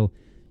videos, we're gonna go,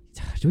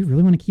 "Do we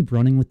really want to keep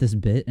running with this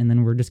bit?" And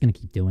then we're just gonna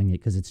keep doing it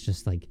because it's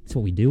just like it's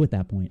what we do at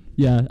that point.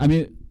 Yeah, I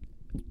mean,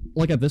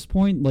 like at this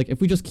point, like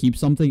if we just keep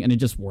something and it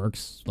just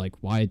works, like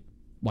why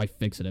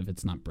fix it if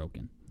it's not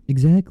broken?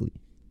 Exactly.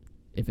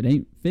 If it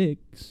ain't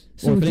fix,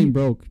 So or if if it ain't you-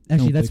 broke,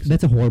 Actually, don't fix it.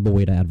 that's a horrible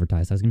way to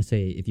advertise. I was gonna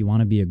say if you want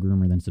to be a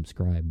groomer, then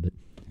subscribe, but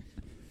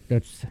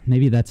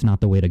that's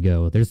not the way to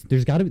go. There's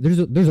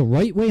a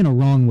right way and a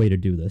wrong way to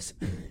do this.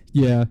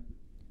 Yeah.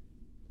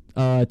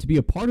 To be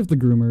a part of the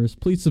groomers,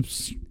 please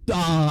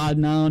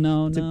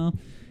no.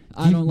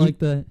 I don't like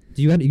that.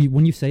 Do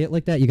when you say it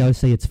like that, you gotta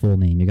say its full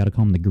name. You gotta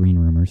call them the Green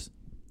Roomers.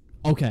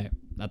 Okay,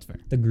 that's fair.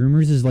 The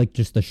Groomers is like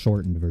just the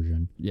shortened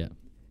version. Yeah.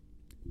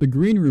 The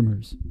green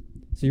rumors.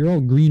 So you're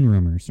all Green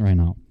Roomers right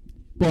now.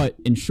 But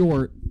in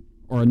short,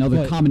 or another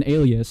But common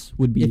alias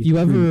would be If you groomers.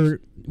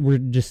 ever were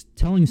just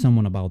telling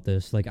someone about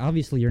this, like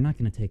obviously you're not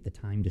gonna take the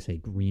time to say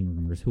Green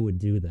Roomers. Who would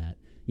do that?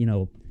 You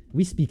know,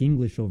 we speak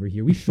English over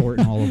here. We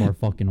shorten all of our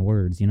fucking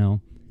words, you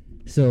know?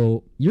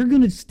 So you're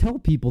gonna just tell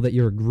people that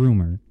you're a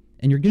groomer,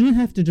 and you're gonna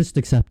have to just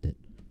accept it.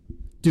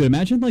 Dude,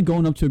 imagine like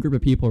going up to a group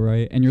of people,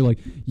 right? And you're like,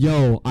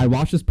 yo, I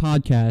watch this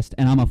podcast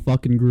and I'm a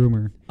fucking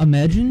groomer.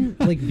 Imagine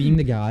like being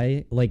the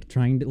guy like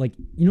trying to like,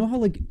 you know how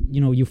like, you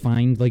know, you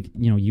find like,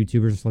 you know,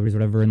 YouTubers or celebrities or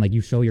whatever, and like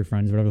you show your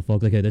friends whatever the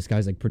fuck, like, hey, this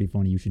guy's like pretty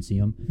funny, you should see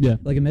him. Yeah.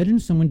 Like imagine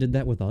if someone did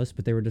that with us,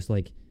 but they were just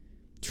like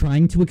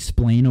trying to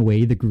explain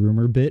away the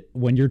groomer bit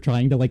when you're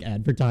trying to like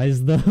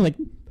advertise the like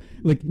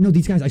no,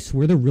 these guys, I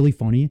swear they're really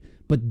funny,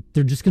 but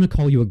they're just gonna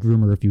call you a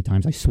groomer a few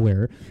times, I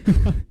swear.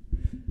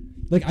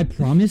 Like, I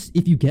promise,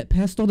 if you get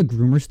past all the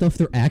groomer stuff,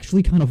 they're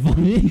actually kind of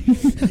funny.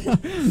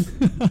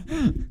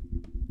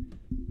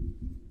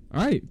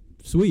 All right,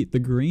 sweet. The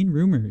green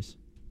rumors.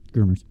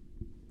 Groomers.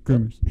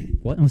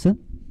 What? What's that?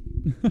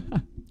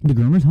 The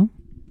groomers, huh?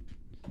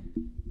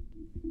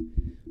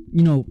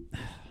 You know,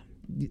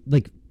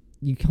 like,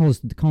 you call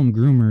them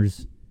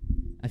groomers.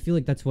 I feel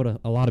like that's what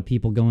a lot of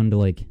people go into,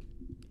 like,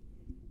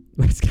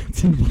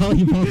 Wisconsin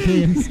volleyball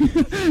games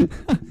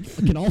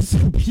can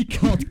also be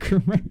called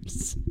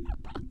groomers.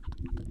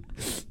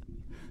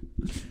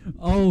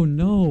 Oh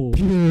no.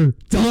 Pure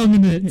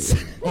dominance.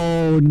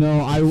 Oh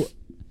no.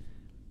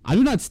 I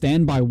do not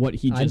stand by what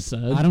he just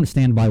said. I don't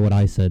stand by what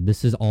I said.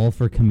 This is all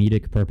for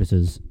comedic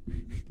purposes.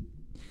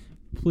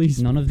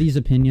 Please. None of these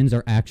opinions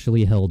are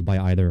actually held by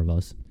either of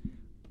us.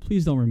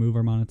 Please don't remove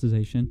our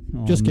monetization.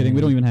 Oh, just kidding. man.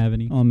 We don't even have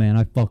any. Oh man,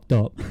 I fucked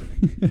up.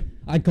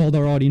 I called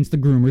our audience the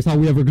groomers. How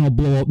we ever gonna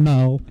blow up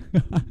now?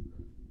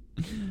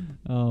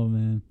 Oh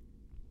man.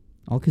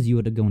 All because you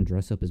had to go and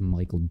dress up as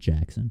Michael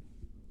Jackson.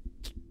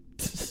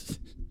 That's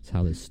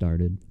how this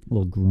started. A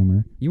little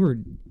groomer. You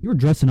were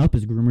dressing up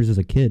as groomers as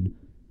a kid.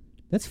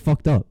 That's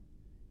fucked up.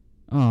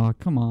 Oh,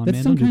 come on, That's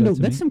man. some Don't do kind that of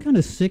to that's me. some kind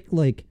of sick,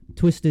 like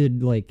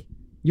twisted, like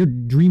you're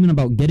dreaming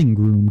about getting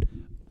groomed.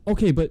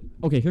 Okay, but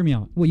hear me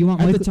out. What you want?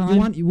 At the Michael,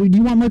 time- you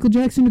want Michael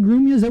Jackson to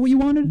groom you? Is that what you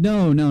wanted?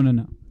 No.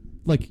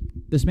 Like,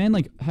 this man,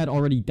 like, had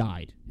already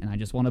died, and I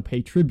just want to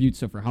pay tribute,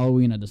 so for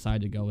Halloween I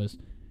decided to go as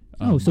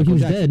Oh, so he Michael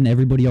was Jackson. dead, and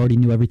everybody already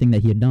knew everything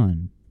that he had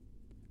done.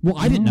 Well,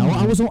 I didn't know.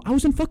 Oh. I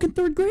was in fucking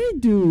 3rd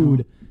grade,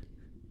 dude.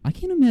 I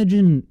can't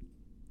imagine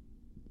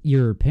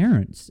your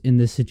parents in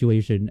this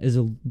situation as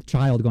a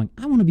child going,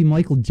 I want to be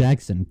Michael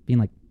Jackson, being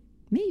like,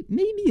 maybe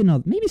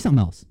something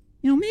else.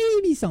 You know,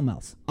 maybe something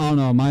else. Oh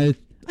no, I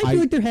feel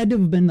like there had to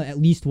have been at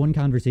least one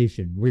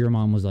conversation where your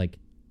mom was like,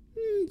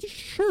 you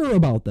sure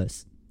about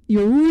this?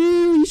 You're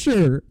really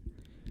sure?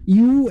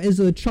 You, as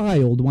a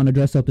child, want to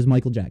dress up as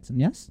Michael Jackson,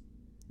 yes?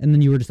 And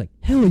then you were just like,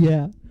 hell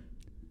yeah.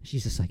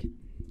 She's just like,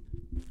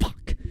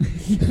 fuck.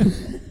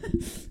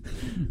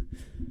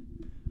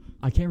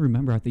 I can't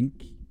remember. I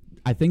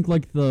think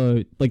like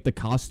the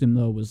costume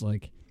though was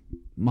like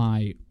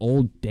my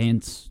old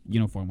dance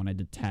uniform when I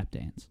did tap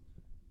dance.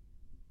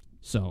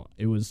 So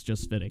it was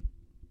just fitting.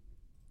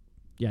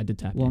 Yeah, I did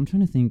tap Well, I'm dance.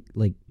 trying to think,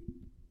 like,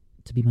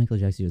 to be Michael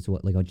Jackson, it's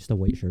what, like, just a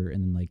white shirt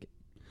and then, like...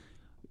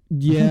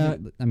 Yeah,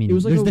 I mean, it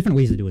was like there's a- different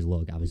ways to do his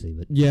look, obviously,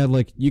 but... yeah,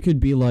 like you could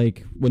be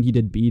like when he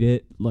did Beat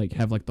It, like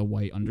have like the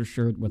white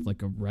undershirt with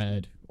like a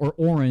red or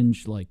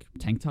orange like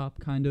tank top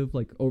kind of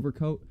like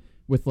overcoat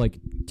with like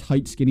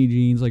tight skinny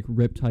jeans, like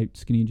ripped tight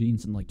skinny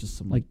jeans and like just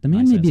some Like, the man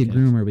may nice-ass be a kicks.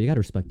 groomer, but you gotta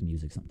respect the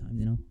music sometimes,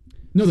 you know?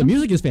 No, the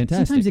music is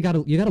fantastic. Sometimes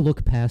you gotta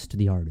look past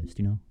the artist,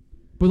 you know?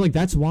 But like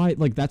that's why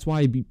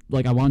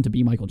I wanted to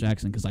be Michael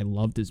Jackson because I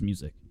loved his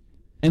music,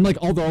 and like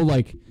although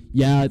like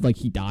yeah like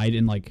he died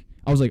and like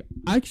I was like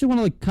I actually want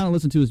to like kind of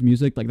listen to his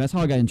music, like that's how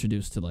I got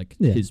introduced to like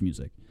his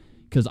music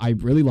because I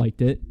really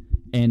liked it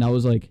and I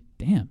was like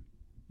damn,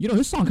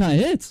 his song kind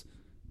of hits.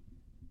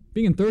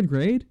 Being in 3rd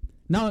grade,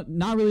 not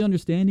really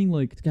understanding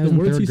like This guy was in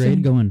words 3rd he's grade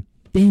saying. going,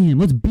 damn,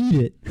 let's beat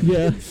it.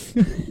 Yeah.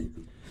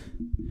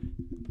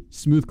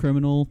 Smooth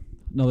Criminal,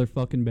 another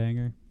fucking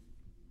banger.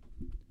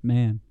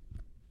 Man.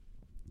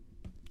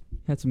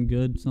 Had some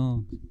good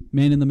songs.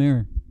 Man in the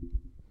Mirror.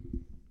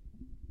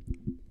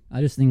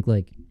 I just think,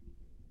 like,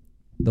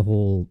 the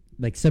whole,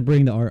 like,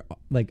 separating the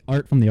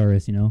art from the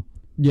artist, you know?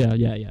 Yeah.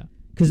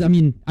 Because, I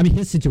mean,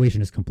 his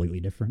situation is completely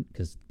different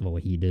because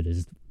what he did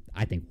is,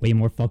 I think, way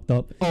more fucked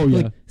up. Oh,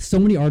 yeah. Like, so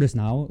many artists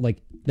now,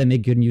 like, that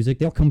make good music,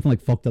 they all come from,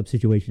 like, fucked up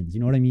situations. You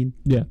know what I mean?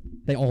 Yeah.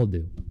 They all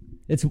do.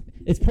 It's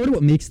part of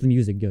what makes the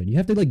music good. You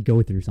have to, like,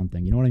 go through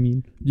something. You know what I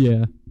mean?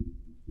 Yeah.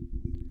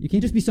 You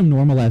can't just be some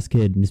normal-ass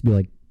kid and just be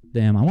like,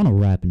 damn, I want to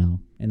rap now,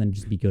 and then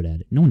just be good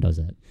at it. No one does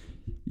that.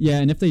 Yeah,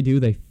 and if they do,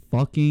 they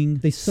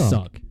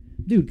suck.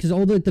 Dude, because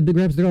all the big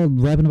raps, they're all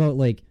rapping about,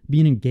 like,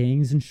 being in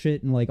gangs and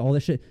shit and, like, all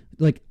that shit.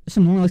 Like,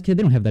 some normal-ass kid,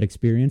 they don't have that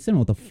experience. They don't know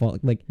what the fuck.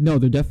 Like, No,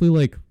 they're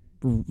definitely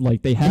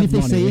like they have and if they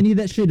money. say any of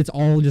that shit, it's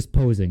all just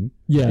posing.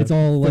 Yeah, It's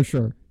all, for like,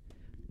 sure.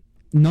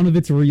 none of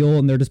it's real,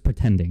 and they're just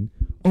pretending.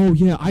 Oh,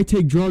 yeah, I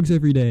take drugs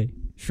every day.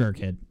 Sure,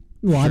 kid.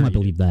 Well, I Sure might you do.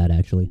 believe that,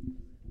 actually.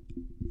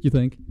 You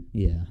think?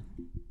 Yeah.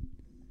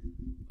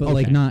 But, Okay.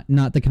 like,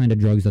 not the kind of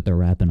drugs that they're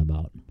rapping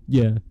about.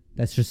 Yeah.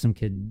 That's just some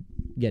kid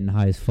getting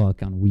high as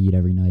fuck on weed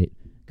every night,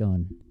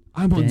 going,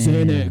 I'm on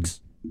Damn.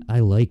 Xanax.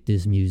 I like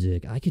this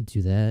music. I could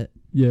do that.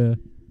 Yeah.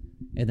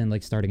 And then,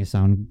 like, starting a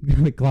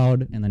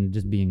SoundCloud and then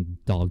just being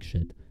dog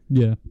shit.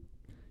 Yeah.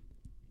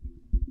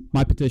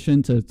 My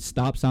petition to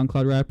stop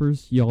SoundCloud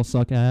rappers, y'all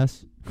suck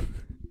ass.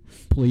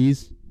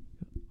 Please.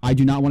 I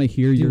do not want to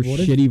hear your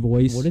shitty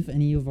voice. What if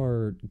any of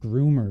our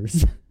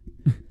groomers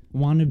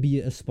want to be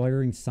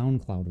aspiring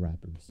SoundCloud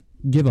rappers?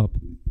 Give up.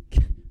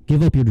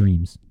 Give up your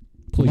dreams.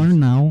 Please. Learn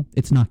now.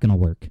 It's not going to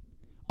work.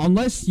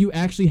 Unless you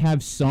actually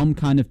have some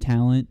kind of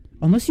talent.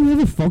 Unless you have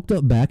a fucked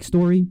up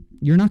backstory,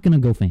 you're not going to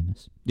go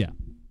famous. Yeah.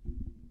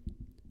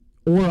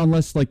 Or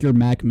unless, like, you're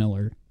Mac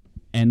Miller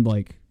and,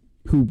 like,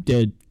 who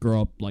did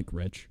grow up, like,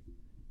 rich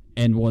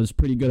and was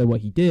pretty good at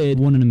what he did.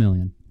 1 in a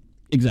million.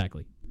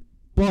 Exactly.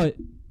 But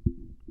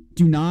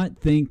do not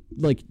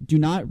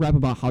rap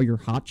about how you're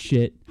hot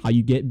shit, how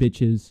you get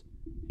bitches,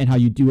 and how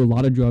you do a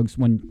lot of drugs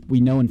when we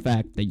know, in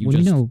fact, that you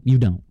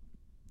don't.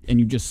 And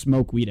you just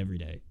smoke weed every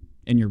day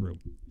in your room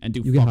and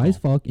do You get high as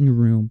fuck in your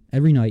room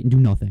every night and do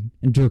nothing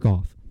and jerk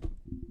off.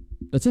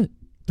 That's it.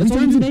 That's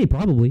all you do.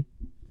 Probably.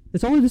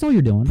 That's all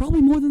you're doing.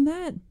 Probably more than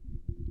that.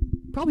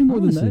 Honestly.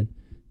 Than that.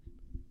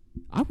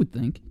 I would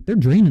think. They're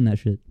draining that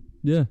shit.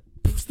 Yeah.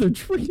 They're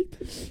draining.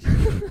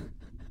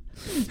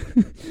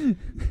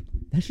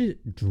 That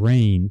shit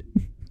drained.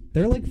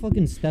 They're like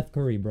fucking Steph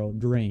Curry, bro.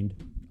 Drained.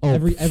 Oh.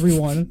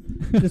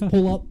 Everyone just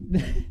pull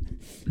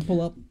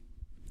up,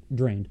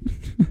 drained.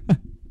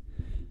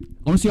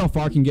 I want to see how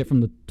far I can get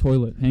from the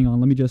toilet. Hang on,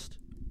 let me just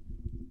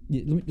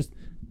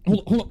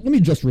Hold on. Let me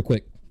adjust real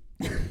quick.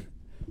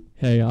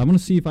 Hey, I want to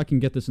see if I can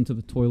get this into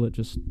the toilet.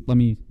 Just let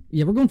me.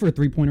 Yeah, we're going for a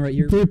 3-pointer right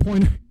here.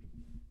 3-pointer.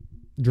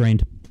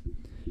 Drained.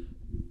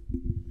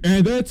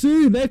 And that's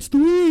it. That's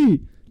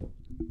 3.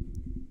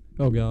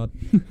 Oh, God.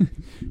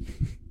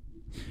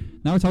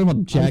 Now we're talking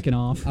about jacking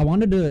off. I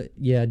wanted to...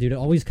 Yeah, dude, it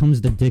always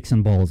comes to dicks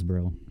and balls,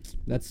 bro.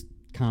 That's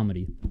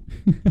comedy.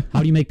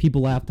 How do you make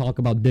people laugh, talk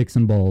about dicks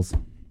and balls?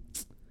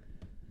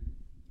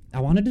 I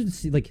wanted to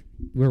see, like...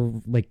 We're,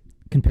 like,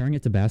 comparing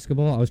it to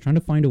basketball. I was trying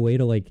to find a way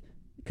to, like,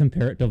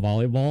 compare it to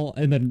volleyball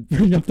and then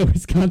bring up the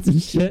Wisconsin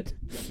shit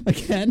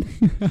again.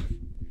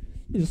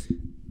 Just...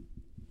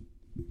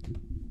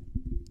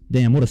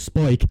 Damn, what a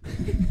spike.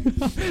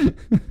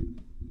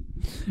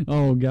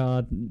 Oh,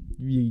 God.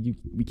 We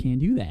can't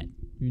do that.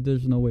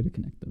 There's no way to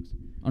connect those,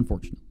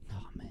 unfortunately.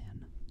 Oh,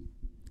 man.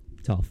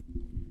 Tough.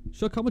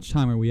 Shook, how much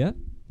time are we at?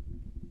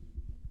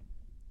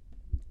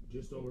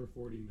 Just over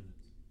 40 minutes.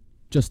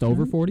 Just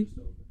over 40? Just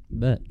over.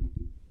 Bet.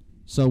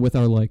 So with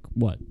our, like,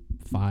 what,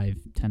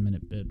 5-10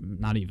 minute bit,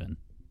 not even.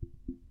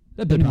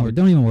 That Don't bit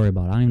even worry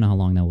about it. I don't even know how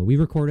long that was. We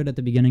recorded at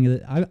the beginning of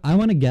it. I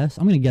want to guess.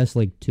 I'm going to guess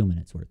like 2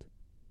 minutes worth.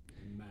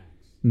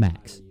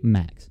 Max.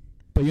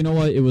 But you know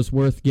what? It was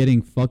worth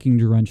getting fucking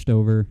drenched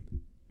over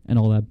and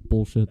all that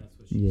bullshit. That's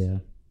what she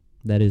said.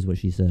 That is what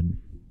she said.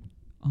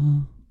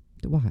 Why?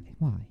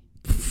 Come on.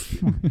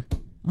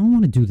 I don't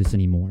want to do this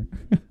anymore.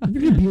 If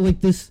you're going to be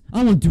like this, I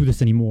don't want to do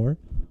this anymore.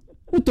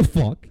 What the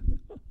fuck?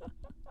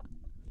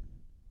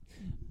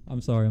 I'm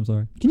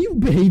sorry. Can you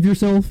behave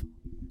yourself?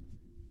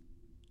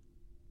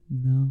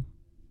 No.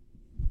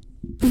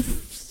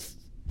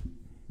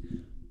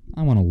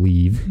 I want to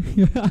leave.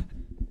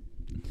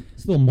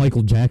 Still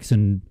Michael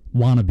Jackson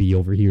wannabe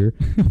over here.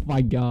 Oh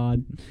my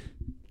God.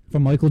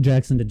 From Michael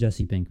Jackson to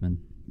Jesse Pinkman.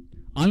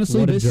 Honestly,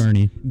 what a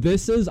journey.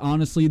 This is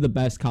honestly the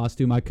best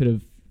costume I could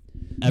have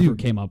ever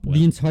came up with.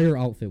 The entire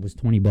outfit was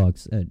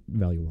 $20 at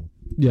Value World.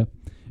 Yeah.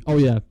 Oh,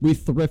 yeah. We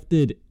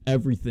thrifted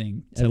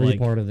everything. Every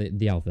part of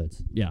the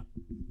outfits. Yeah.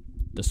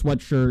 The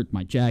sweatshirt,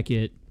 my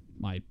jacket,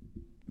 my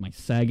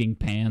sagging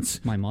pants.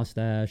 My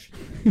mustache.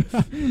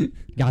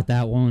 Got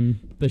that one.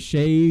 The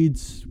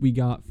shades we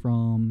got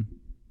from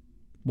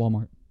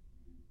Walmart.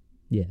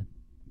 Yeah.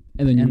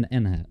 And then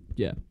and the hat.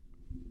 Yeah.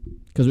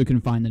 Because we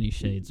couldn't find any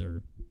shades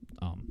or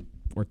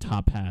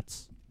top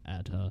hats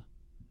at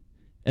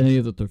any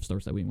of the thrift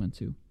stores that we went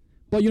to.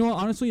 But you know what?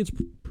 Honestly, it's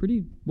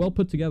pretty well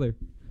put together.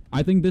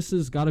 I think this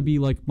has got to be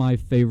like my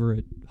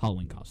favorite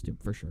Halloween costume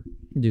for sure.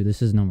 Dude,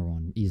 this is number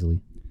 1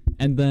 easily.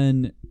 And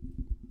then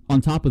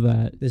on top of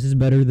that, this is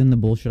better than the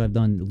bullshit I've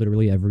done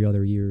literally every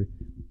other year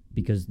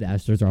because the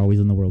Astros are always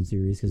in the World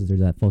Series because they're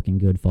that fucking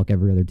good. Fuck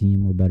every other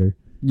team. We're better.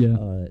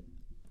 Yeah.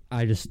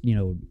 I just,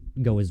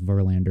 go as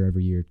Verlander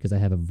every year because I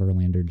have a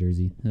Verlander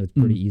jersey. So it's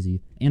pretty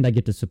easy. And I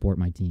get to support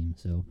my team,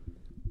 so.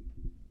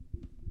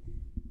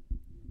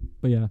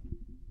 But yeah,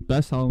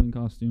 best Halloween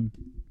costume.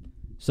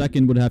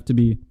 Second would have to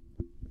be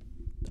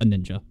a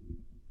ninja.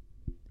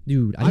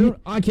 Dude, I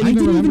can't even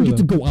didn't remember even get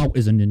to go out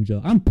as a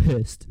ninja. I'm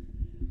pissed.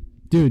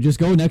 Dude, just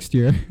go next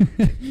year.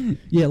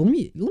 Yeah, let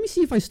me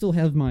see if I still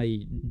have my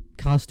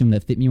costume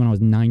that fit me when I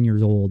was 9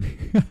 years old.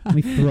 Let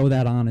me throw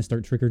that on and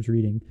start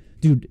trick-or-treating.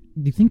 Dude,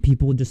 do you think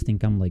people would just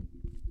think I'm like,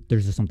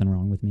 there's just something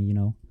wrong with me,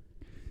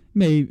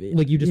 Maybe.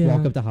 Like, you just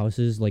walk up to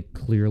houses, like,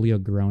 clearly a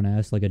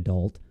grown-ass, like,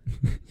 adult.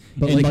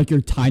 But like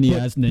your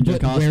tiny-ass ninja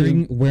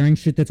costume. Wearing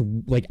shit that's,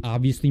 like,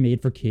 obviously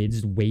made for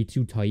kids, way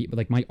too tight, but,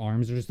 like, my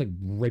arms are just, like,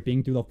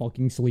 ripping through the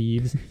fucking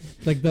sleeves.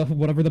 Like,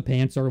 whatever the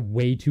pants are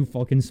way too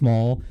fucking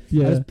small.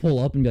 Yeah. I just pull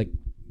up and be like,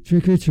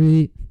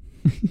 trick-or-treat.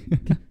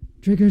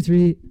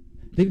 Trick-or-treat.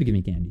 They would give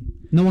me candy.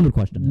 No one would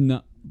question it.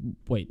 No.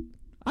 Wait.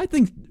 I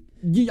think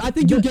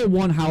you get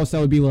one house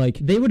that would be like,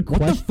 they would what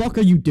the fuck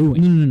are you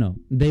doing? No.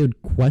 They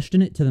would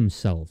question it to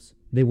themselves.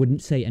 They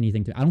wouldn't say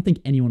anything to me. I don't think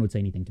anyone would say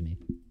anything to me.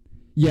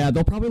 Yeah,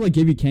 they'll probably like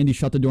give you candy,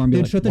 shut the door, and be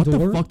They'd like, shut the "What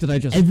door. the fuck did I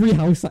just?" Every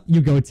house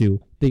you go to,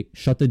 they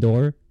shut the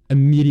door,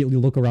 immediately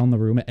look around the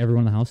room at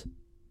everyone in the house.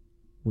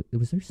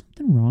 Was there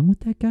something wrong with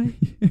that guy?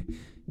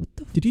 What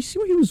the? Did you see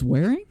what he was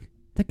wearing?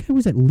 That guy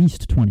was at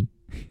least 20.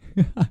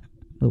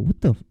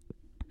 What the?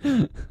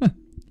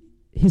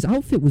 His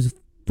outfit was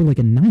for like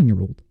a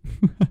 9-year-old.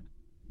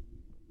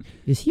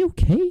 Is he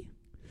okay?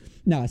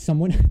 Nah,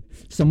 someone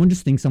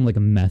just thinks I'm like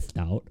methed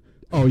out.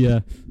 Oh yeah.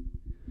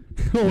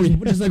 Oh,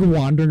 just like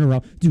wandering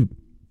around. Dude,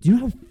 do you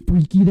know how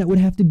freaky that would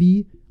have to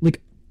be?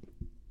 Like,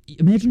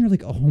 imagine you're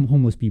like a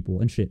homeless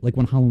people and shit. Like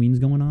when Halloween's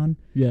going on.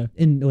 Yeah.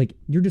 And like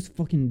you're just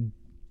fucking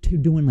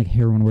doing like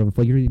heroin or whatever the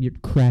fuck. You're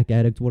crack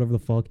addict, whatever the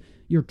fuck.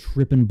 You're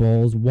tripping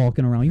balls,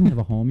 walking around. You don't have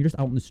a home. You're just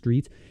out in the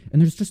streets.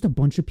 And there's just a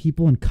bunch of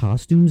people in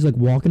costumes like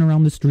walking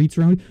around the streets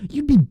around you.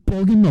 You'd be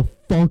bugging the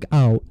fuck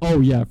out.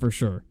 Oh yeah, for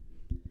sure.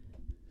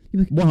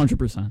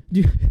 100%.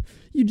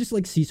 You just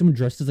like see someone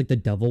dressed as like the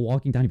devil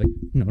walking down. You're like,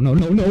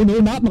 no,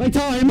 not my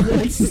time.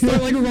 Like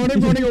start like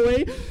running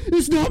away.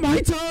 It's not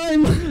my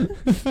time.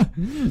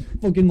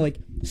 Fucking like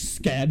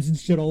scabs and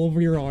shit all over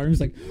your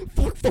arms. Like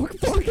fuck.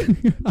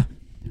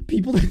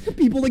 People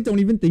like don't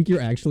even think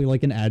you're actually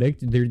like an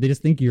addict. They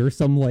just think you're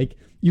some like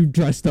you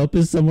dressed up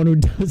as someone who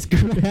does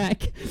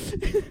crack.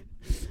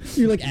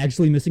 You're like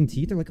actually missing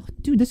teeth. They're like, oh,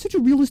 dude, that's such a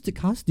realistic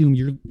costume.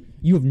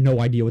 You have no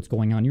idea what's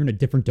going on. You're in a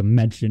different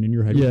dimension in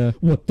your head. Yeah.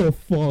 What the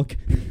fuck?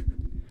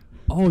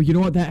 Oh, you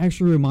know what? That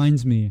actually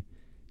reminds me.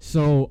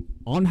 So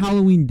on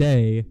Halloween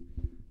day,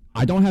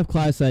 I don't have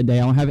class that day.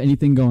 I don't have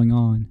anything going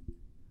on.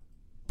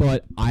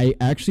 But I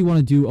actually want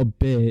to do a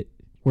bit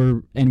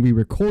and we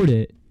record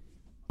it,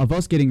 of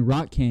us getting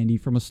rock candy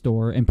from a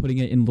store and putting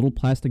it in little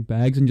plastic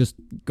bags and just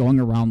going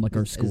around like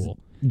our school.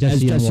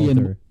 Jesse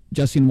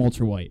and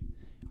Walter White.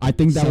 I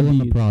think that selling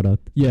would be the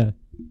product. Yeah.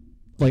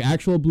 Like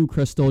actual blue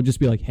crystal, just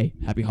be like, hey,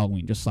 happy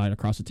Halloween. Just slide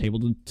across the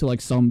table to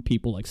like some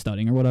people like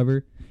studying or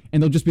whatever.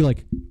 And they'll just be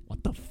like,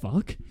 what the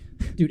fuck?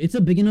 Dude, it's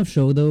a big enough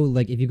show though.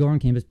 Like if you go on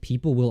campus,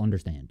 people will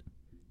understand.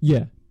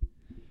 Yeah.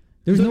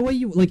 There's no way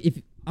you like if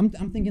I'm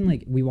thinking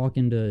like we walk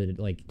into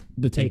like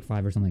the Take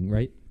 5 or something,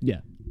 right?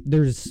 Yeah.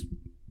 There's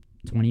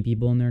 20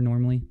 people in there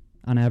normally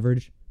on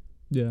average.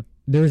 Yeah.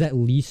 There's at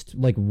least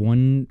like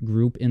one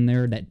group in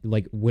there that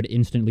like would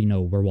instantly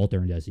know we're Walter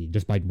and Jesse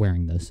just by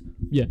wearing this.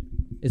 Yeah.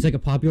 It's like a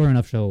popular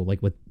enough show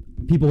like with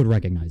people would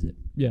recognize it.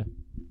 Yeah.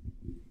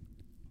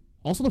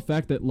 Also the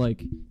fact that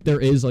like there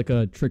is like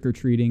a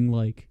trick-or-treating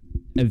like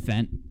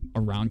event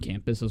around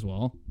campus as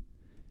well.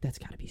 That's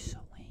got to be so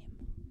lame.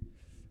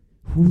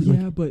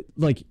 But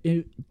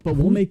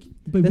we make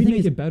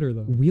it better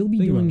though. We'll be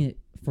doing it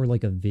for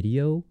like a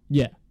video.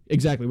 Yeah,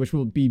 exactly, which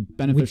will be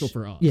beneficial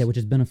for us. Yeah, which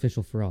is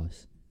beneficial for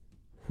us.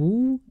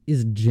 Who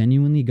is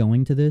genuinely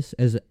going to this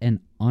as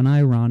an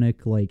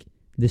unironic, like,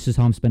 this is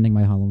how I'm spending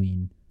my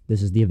Halloween.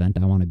 This is the event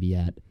I want to be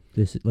at.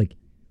 This is, like,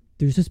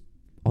 there's just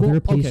other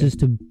places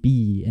to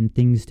be and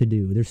things to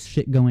do. There's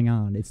shit going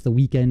on. It's the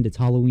weekend. It's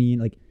Halloween.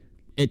 Like,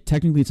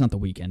 technically, it's not the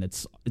weekend.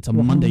 It's a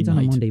Monday night. On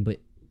a Monday, but...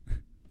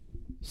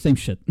 Same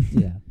shit.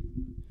 Yeah.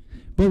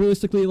 But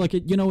realistically, like,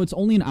 it's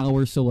only an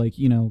hour, so, like,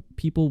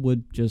 people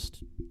would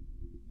just,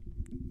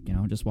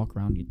 just walk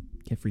around and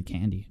get free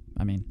candy.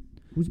 I mean...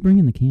 Who's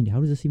bringing the candy? How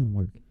does this even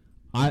work?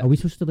 Are we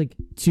supposed to like?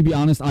 To be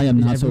honest, I am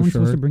not so sure.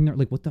 Supposed to bring their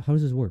like what the? How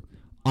does this work?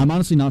 I'm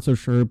honestly not so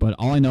sure, but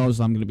all I know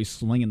is I'm gonna be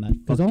slinging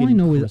that. Because all I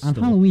know is on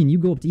Halloween you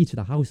go up to each of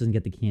the houses and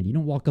get the candy. You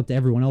don't walk up to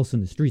everyone else in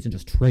the streets and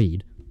just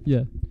trade.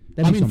 Yeah,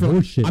 that'd be some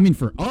bullshit. I mean,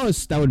 for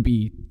us, that would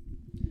be.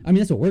 I mean,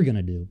 that's what we're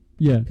gonna do.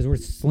 Yeah, because we're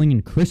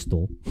slinging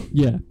crystal.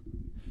 Yeah,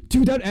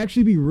 dude, that'd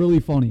actually be really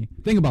funny.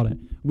 Think about it.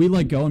 We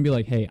like go and be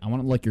like, hey, I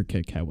want to like your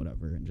Kit Kat,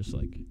 whatever, and just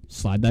like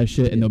slide that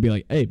shit, and they'll be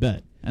like, hey,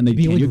 bet. And they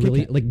be like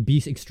really like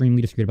be extremely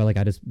discreet about like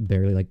I just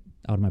barely like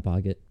out of my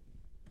pocket.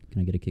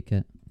 Can I get a Kit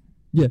Kat?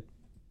 Yeah.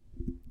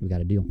 We got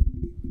a deal.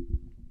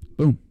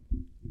 Boom.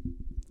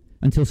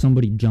 Until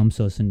somebody jumps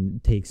us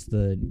and takes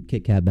the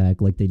Kit Kat back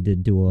like they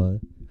did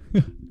to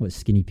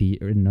Skinny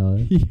Pete in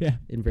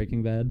in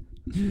Breaking Bad.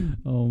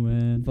 Oh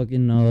man.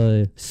 Fucking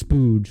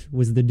Spooge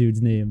was the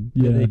dude's name.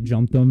 Yeah. They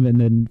jumped him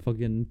and then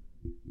fucking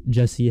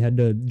Jesse had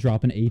to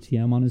drop an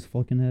ATM on his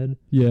fucking head.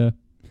 Yeah.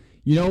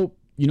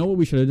 You know what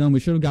we should have done? We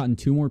should have gotten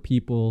 2 more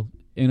people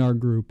in our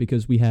group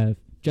because we have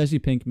Jesse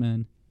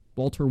Pinkman,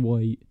 Walter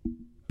White,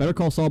 Better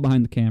Call Saul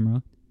behind the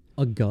camera,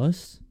 a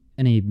Gus,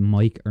 and a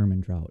Mike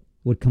Ehrmantraut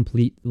would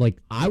complete like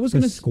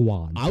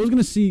squad. I was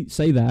gonna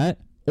say that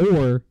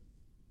or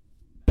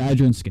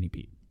Badger and Skinny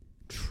Pete.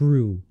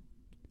 True.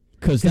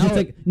 Because it's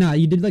like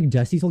you did like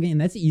Jesse's whole game,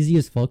 and that's easy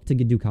as fuck to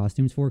do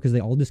costumes for because they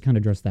all just kind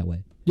of dress that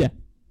way. Yeah.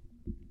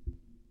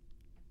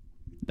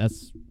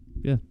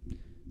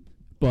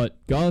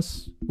 But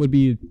Gus would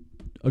be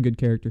a good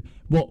character.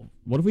 Well,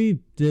 what if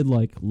we did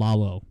like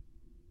Lalo?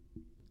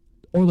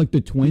 Or like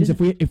the twins? If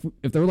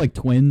there were like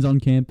twins on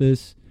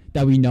campus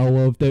that we know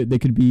of, they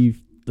could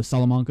be the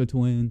Salamanca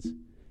twins.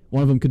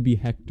 One of them could be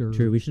Hector.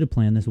 True, we should have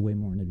planned this way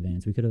more in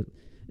advance. We could have...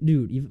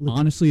 Dude...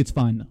 Honestly, it's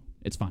fine though.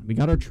 It's fine. We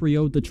got our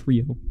trio, the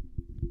trio.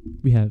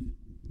 We have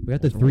We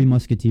got the three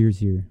musketeers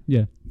here.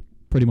 Yeah,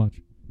 pretty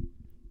much.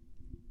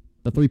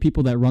 The three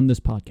people that run this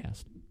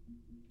podcast.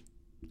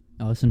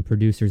 Us and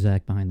producer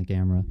Zach behind the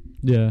camera.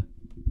 Yeah.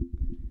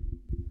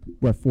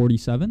 We're at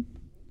 47.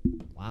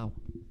 Wow.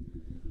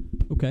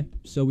 Okay,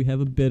 so we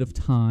have a bit of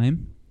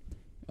time.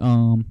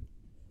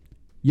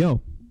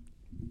 Yo.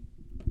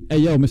 Hey,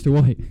 yo, Mr.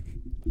 White.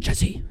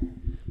 Jesse.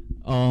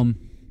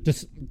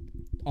 Just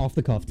off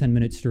the cuff, 10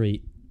 minutes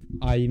straight.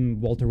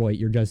 I'm Walter White.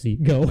 You're Jesse.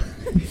 Go.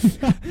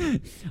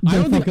 I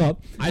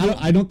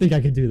don't think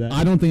I could do that.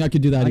 I don't think I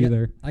could do that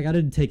either. I got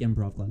to take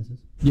improv classes.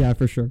 Yeah,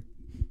 for sure.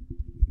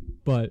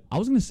 But I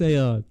was gonna say,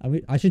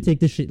 I should take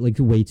this shit like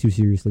way too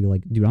seriously.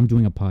 Like, dude, I'm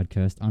doing a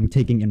podcast. I'm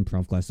taking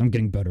improv class. I'm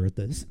getting better at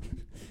this.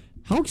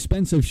 How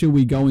expensive should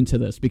we go into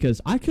this?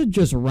 Because I could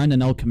just rent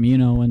an El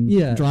Camino and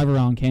drive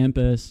around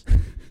campus.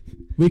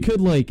 We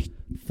could like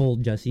full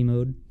Jesse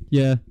mode.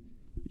 Yeah.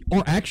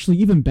 Or actually,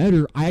 even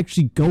better, I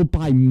actually go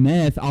buy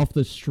meth off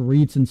the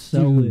streets and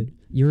sell it.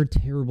 You're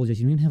terrible, Jesse.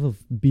 You don't even have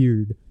a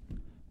beard.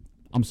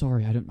 I'm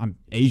sorry. I'm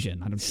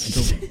Asian.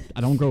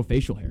 I don't grow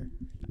facial hair.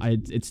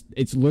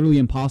 It's literally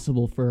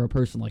impossible for a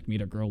person like me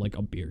to grow like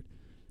a beard.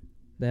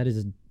 That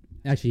is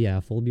actually a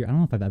full beard. I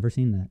don't know if I've ever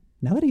seen that.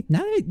 Now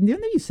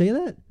that you say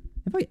that,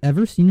 have I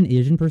ever seen an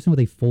Asian person with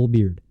a full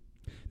beard?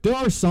 There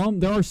are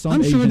some.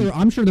 I'm sure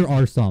there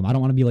are some. I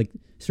don't want to be like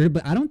straight,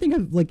 but I don't think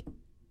I've like.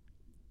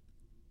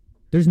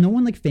 There's no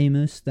one like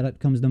famous that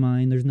comes to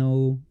mind. There's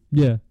no.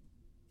 Yeah.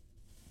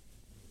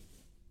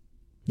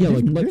 Yeah,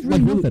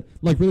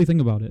 really think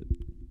about it.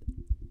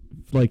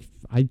 Like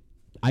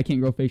I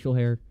can't grow facial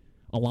hair.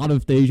 A lot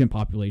of the Asian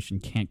population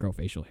can't grow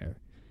facial hair.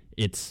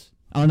 I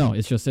don't know.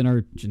 It's just in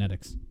our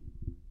genetics.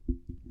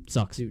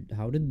 Sucks. Dude,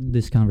 how did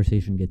this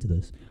conversation get to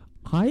this?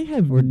 I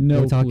have We're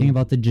no talking clue.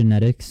 about the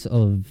genetics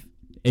of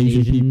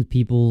Asian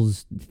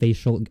people's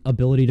facial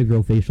ability to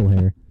grow facial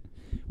hair.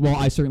 Well,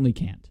 I certainly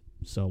can't.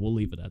 So we'll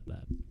leave it at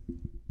that.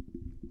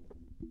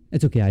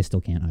 It's okay. I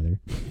still can't either.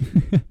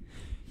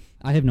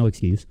 I have no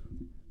excuse.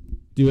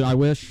 Dude, I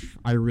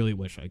really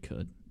wish I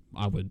could.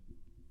 I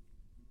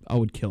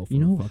would kill for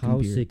a fucking how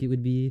beard. sick it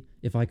would be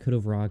if I could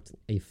have rocked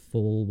a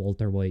full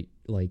Walter White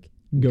like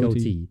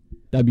goatee.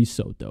 That'd be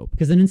so dope.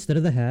 Because then instead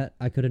of the hat,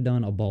 I could have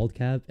done a bald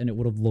cap, and it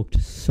would have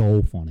looked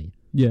so funny.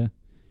 Yeah,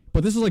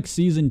 but this is like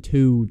season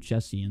 2,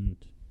 Jesse and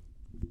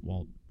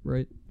Walt,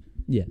 right?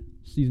 Yeah,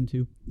 season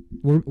 2.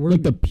 We're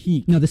like the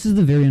peak. No, this is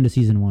the very end of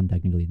season 1.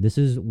 Technically,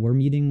 we're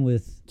meeting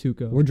with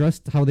Tuco. We're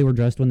dressed how they were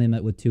dressed when they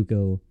met with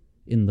Tuco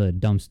in the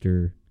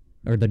dumpster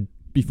or the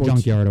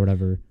junkyard or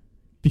whatever.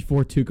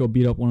 Before Tuco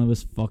beat up one of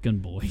his fucking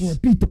boys. Before I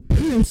beat the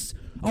piss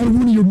out of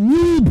one of your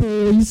new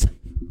boys.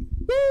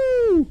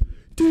 Woo!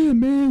 Damn,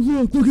 man,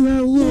 look at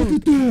that, look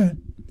at that.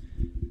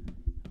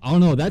 I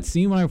don't know, that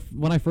scene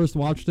when I first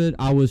watched it,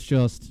 I was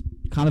just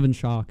kind of in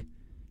shock.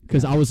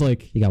 Because I was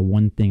like... You got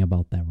one thing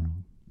about that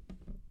wrong.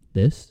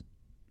 This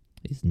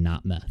is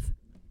not meth.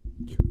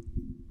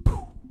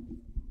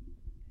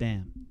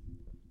 Damn.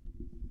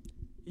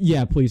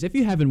 Yeah, please, if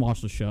you haven't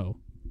watched the show...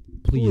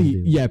 Please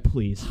do. Yeah,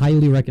 please.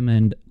 Highly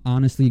recommend.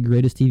 Honestly,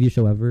 greatest TV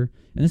show ever.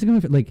 And this is gonna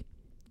like.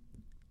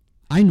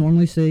 I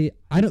normally say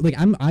I don't like.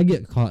 I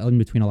get caught in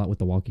between a lot with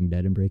The Walking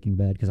Dead and Breaking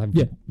Bad because I've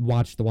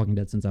watched The Walking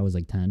Dead since I was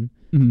like 10.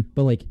 Mm-hmm.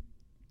 But like,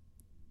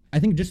 I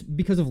think just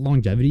because of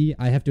longevity,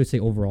 I have to say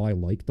overall I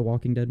like The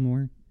Walking Dead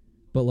more.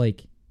 But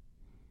like,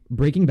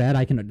 Breaking Bad,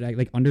 I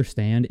like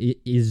understand it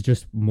is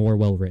just more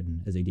well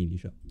written as a TV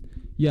show.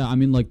 Yeah, I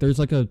mean like there's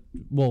like a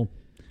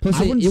Plus,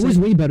 it was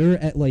way better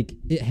at, like,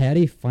 it had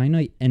a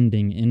finite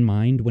ending in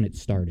mind when it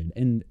started.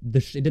 And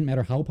it didn't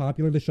matter how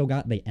popular the show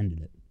got, they ended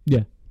it.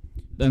 Yeah.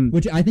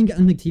 Which I think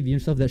on, like, TV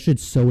and stuff, that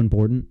shit's so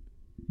important.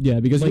 Yeah,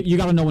 because like, you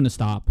got to know when to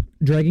stop.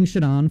 Dragging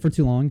shit on for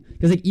too long.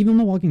 Because, like, even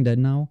The Walking Dead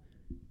now,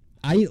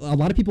 a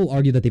lot of people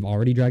argue that they've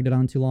already dragged it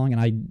on too long,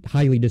 and I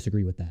highly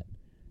disagree with that.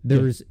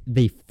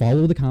 They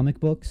follow the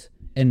comic books,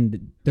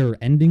 and they're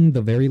ending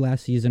the very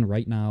last season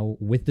right now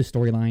with the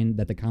storyline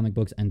that the comic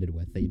books ended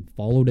with. They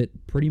followed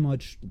it pretty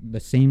much the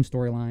same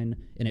storyline,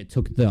 and it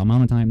took the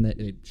amount of time that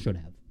it should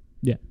have.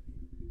 Yeah.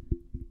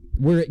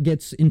 Where it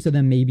gets into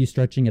them maybe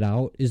stretching it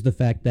out is the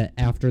fact that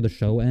after the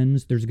show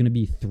ends, there's going to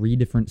be 3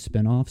 different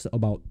spin-offs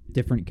about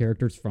different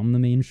characters from the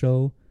main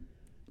show.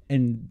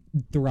 And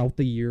throughout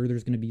the year,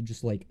 there's going to be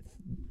just like...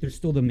 There's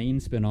still the main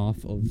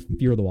spin-off of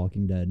Fear the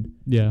Walking Dead.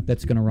 Yeah.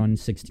 That's going to run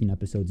 16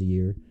 episodes a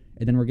year.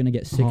 And then we're gonna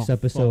get 6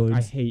 episodes. Fuck.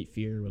 I hate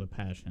Fear with a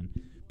passion.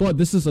 But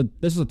this is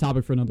a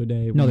topic for another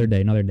day. Another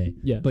day.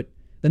 Yeah. But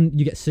then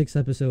you get 6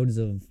 episodes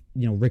of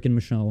Rick and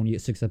Michonne. You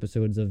get 6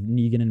 episodes of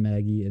Negan and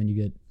Maggie, and then you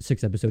get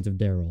 6 episodes of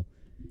Daryl,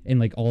 and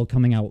like all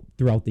coming out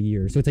throughout the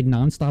year. So it's like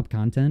nonstop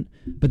content.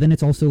 But then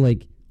it's also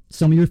like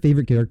some of your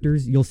favorite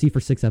characters you'll see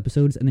for 6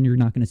 episodes, and then you're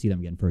not gonna see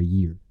them again for a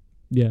year.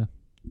 Yeah.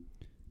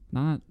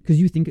 Not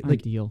because you think like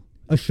ideal.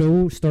 A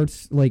show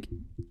starts like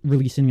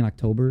releasing in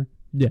October.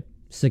 Yeah.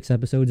 6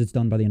 episodes, it's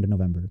done by the end of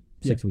November.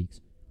 6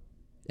 weeks.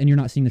 And you're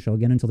not seeing the show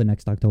again until the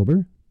next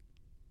October?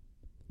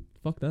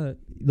 Fuck that.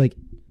 Like,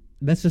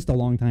 that's just a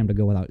long time to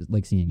go without,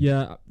 like, seeing it.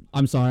 Yeah,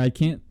 I'm sorry. I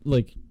can't,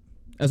 like,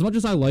 as much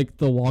as I like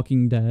The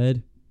Walking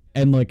Dead,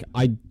 And like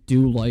I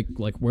do like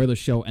where the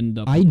show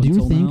ended up. I up do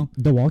until think now.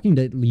 The Walking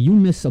Dead, you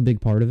miss a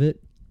big part of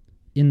it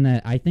in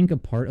that I think a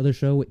part of the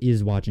show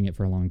is watching it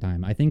for a long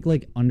time. I think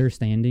like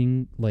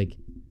understanding like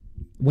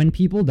when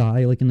people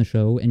die like in the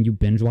show and you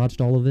binge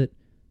watched all of it,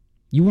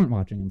 you weren't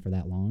watching them for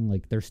that long.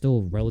 Like they're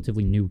still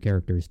relatively new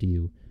characters to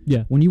you.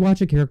 Yeah. When you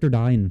watch a character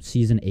die in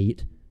season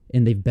 8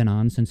 and they've been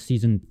on since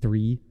season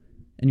 3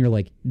 and you're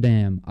like,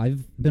 damn,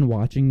 I've been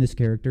watching this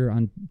character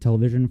on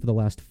television for the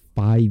last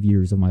 5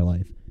 years of my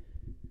life.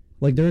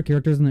 Like there are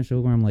characters in that show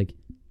where I'm like,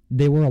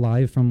 they were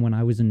alive from when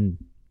I was in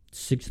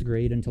 6th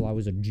grade until I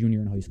was a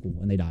junior in high school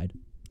and they died.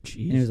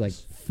 Jeez. And it was like,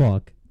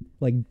 fuck.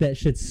 Like that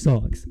shit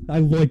sucks. I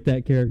like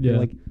that character. Yeah.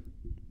 Like,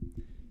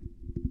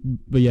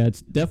 but yeah,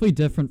 it's definitely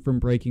different from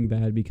Breaking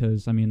Bad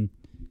because I mean,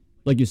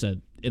 like you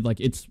said,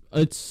 it's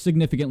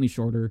significantly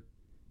shorter.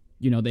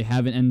 You know, they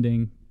have an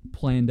ending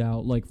planned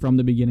out like from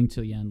the beginning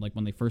to the end, like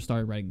when they first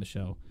started writing the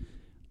show.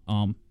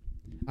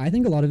 I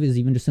think a lot of it is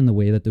even just in the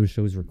way that those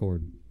shows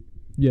record.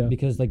 Yeah.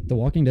 Because like The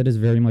Walking Dead is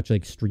very much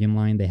like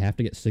streamlined. They have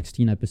to get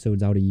 16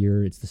 episodes out a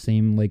year. It's the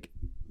same, like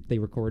they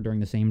record during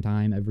the same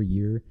time every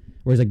year.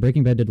 Whereas like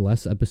Breaking Bad did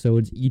less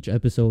episodes. Each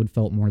episode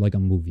felt more like a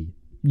movie.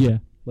 Yeah.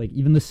 Like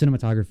even the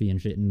cinematography and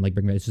shit in like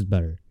Breaking Bad is just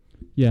better.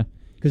 Yeah.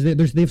 Because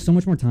they have so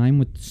much more time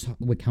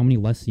with how many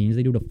less scenes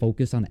they do to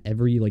focus on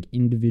every like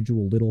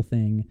individual little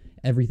thing.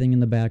 Everything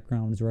in the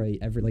background is right.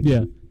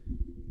 Yeah.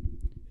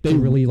 They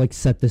really like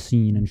set the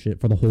scene and shit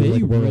for the whole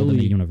like, world and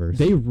the universe.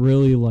 They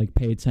really like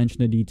pay attention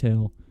to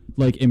detail,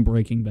 like in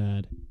Breaking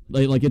Bad.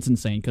 Like it's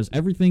insane because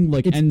everything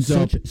like it's ends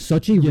up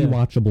such a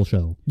rewatchable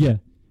show. Yeah,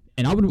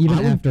 and I would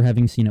after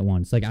having seen it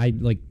once. Like I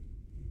like,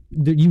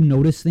 you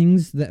notice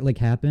things that like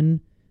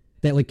happen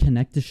that like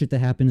connect to shit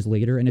that happens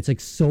later, and it's like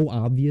so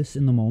obvious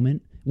in the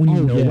moment when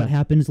you know what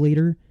happens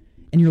later,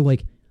 and you're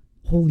like,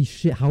 holy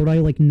shit, how did I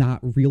like not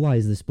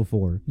realize this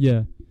before?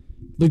 Yeah,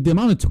 like the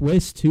amount of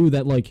twists too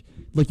that like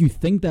you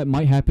think that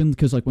might happen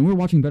because like when we were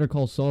watching Better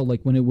Call Saul, like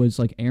when it was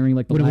like airing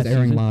like the when last it was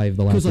airing season, live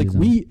the last season, because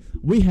like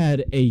we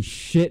had a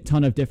shit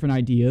ton of different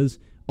ideas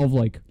of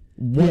like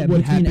what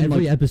would happen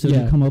every like, episode.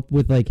 You come up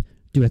with like,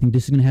 dude, I think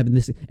this is gonna happen.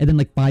 This, and then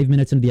like 5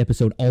 minutes into the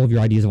episode, all of your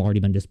ideas have already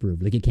been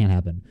disproved. Like it can't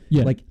happen.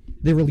 Yeah, like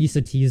they release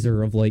a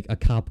teaser of like a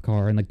cop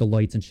car and like the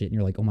lights and shit, and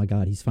you're like, oh my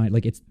god, he's fine.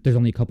 Like there's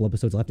only a couple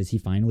episodes left. Is he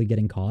finally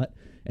getting caught?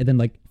 And then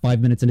like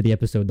 5 minutes into the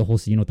episode, the whole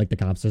scene with like the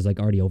cops is like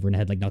already over and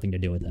had like nothing to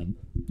do with them.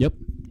 Yep,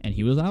 and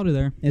he was out of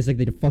there. And it's like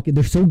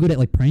they're so good at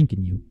like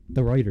pranking you,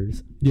 the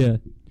writers. Yeah,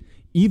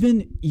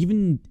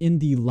 even in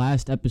the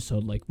last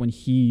episode, like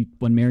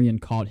when Marion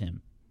caught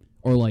him,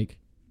 or like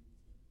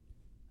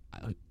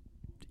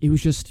it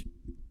was just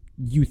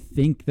you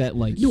think that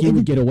like he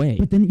would get away,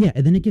 but then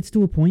and then it gets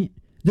to a point.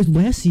 This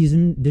last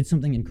season did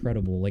something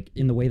incredible, like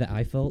in the way that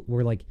I felt,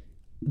 where like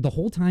the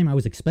whole time I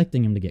was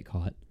expecting him to get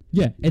caught.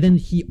 Yeah. And then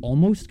he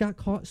almost got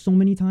caught so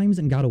many times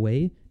and got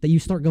away that you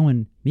start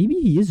going, maybe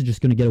he is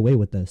just going to get away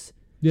with this.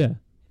 Yeah.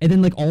 And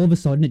then like all of a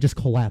sudden it just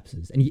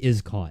collapses and he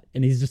is caught.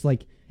 And he's just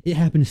like, it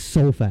happened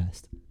so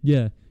fast.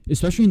 Yeah.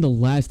 Especially in the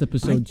last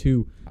episode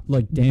too.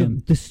 Like, damn.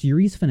 The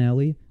series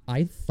finale,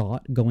 I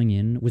thought going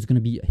in was going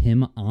to be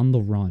him on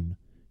the run.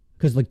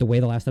 Because like the way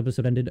the last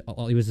episode ended,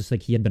 it was just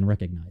like he had been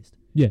recognized.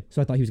 Yeah.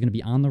 So I thought he was going to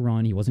be on the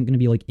run. He wasn't going to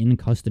be like in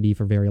custody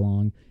for very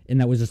long.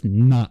 And that was just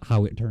not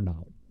how it turned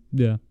out.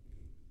 Yeah.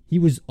 He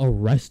was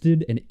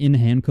arrested and in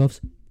handcuffs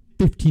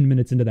 15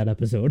 minutes into that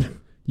episode.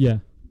 Yeah.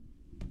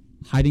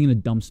 Hiding in a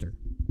dumpster.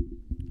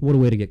 What a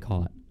way to get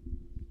caught.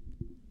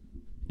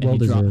 And Well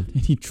deserved.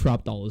 And he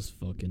dropped all his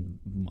fucking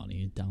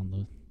money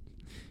down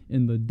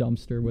in the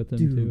dumpster with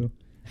him too.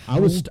 I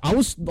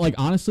was like,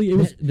 honestly, it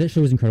was that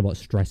show is incredible at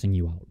stressing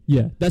you out.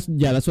 Yeah, that's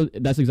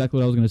exactly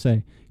what I was gonna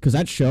say. Because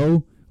that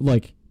show,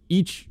 like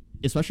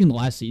especially in the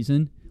last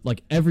season,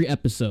 like every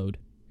episode,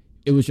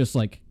 it was just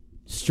like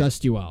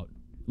stressed you out,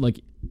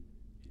 like,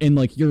 and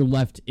like you're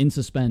left in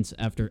suspense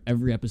after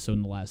every episode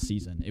in the last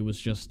season. It was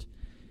just,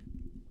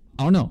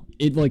 I don't know,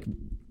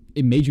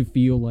 it made you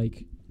feel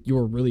like you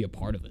were really a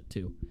part of it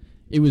too.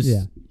 It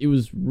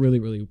was really,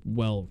 really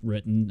well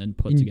written and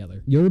put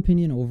together. Your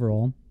opinion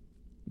overall,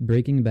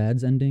 Breaking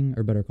Bad's ending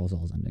or Better Call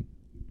Saul's ending?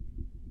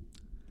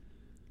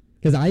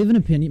 Because I have an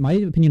opinion. My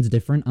opinion's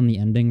different on the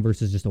ending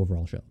versus just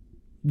overall show.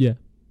 Yeah.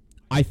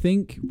 I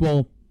think,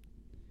 well,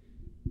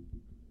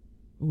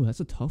 that's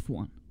a tough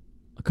one.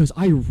 Because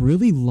I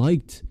really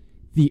liked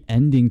the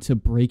ending to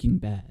Breaking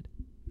Bad.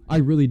 I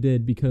really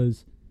did,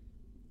 because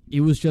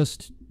it was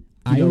just,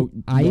 I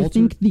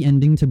think the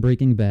ending to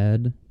Breaking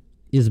Bad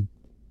is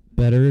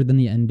better than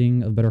the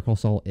ending of Better Call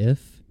Saul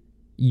if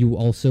you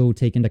also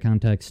take into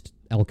context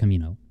El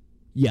Camino.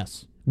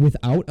 Yes.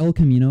 Without El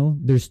Camino,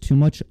 there's too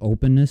much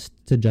openness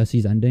to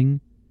Jesse's ending,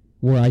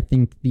 where I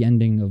think the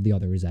ending of the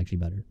other is actually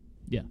better.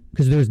 Yeah.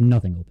 Because there's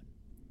nothing open.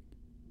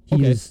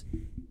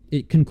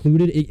 It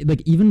concluded,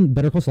 like even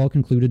Better Call Saul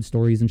concluded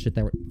stories and shit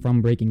that were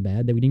from Breaking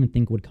Bad that we didn't even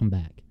think would come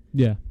back.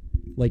 Yeah.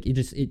 Like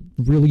it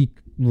really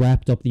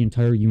wrapped up the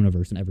entire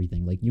universe and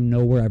everything. Like you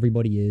know where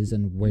everybody is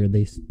and where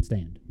they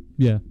stand.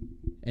 Yeah.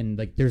 And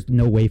like there's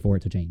no way for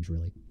it to change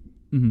really.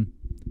 Mm-hmm.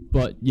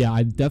 But yeah,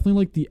 I definitely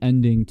like the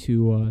ending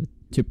to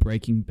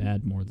Breaking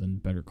Bad more than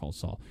Better Call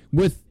Saul,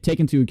 with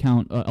taking into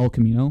account El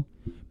Camino.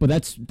 But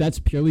that's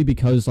purely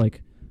because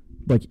like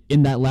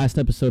in that last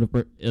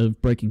episode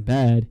of Breaking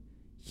Bad,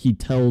 he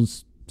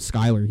tells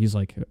Skyler, he's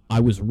like, I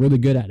was really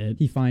good at it.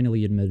 He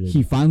finally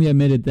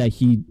admitted that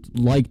he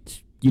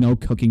liked,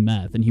 cooking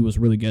meth, and he was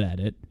really good at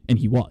it, and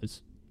he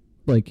was.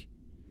 Like,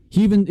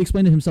 he even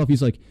explained to himself,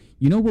 he's like,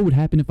 you know what would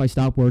happen if I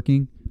stopped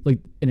working? Like,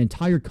 an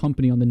entire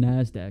company on the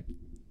NASDAQ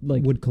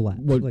would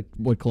collapse.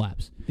 Would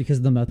collapse.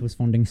 Because the meth was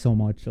funding so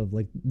much of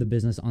like the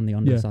business on the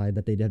underside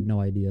that they had no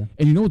idea.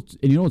 And you know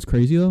what's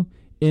crazy though?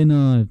 In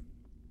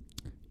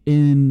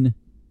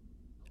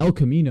El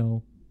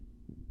Camino,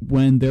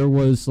 when there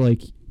was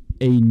like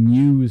a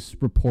news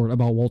report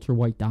about Walter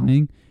White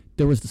dying,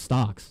 there was the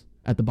stocks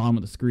at the bottom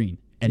of the screen.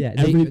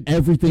 And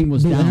everything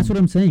was down. That's what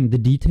I'm saying. The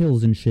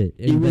details and shit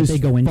it was that they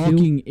go into,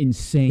 fucking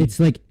insane. It's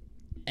like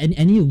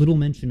any little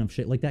mention of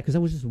shit like that, because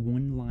that was just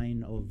one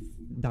line of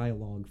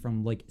dialogue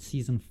from like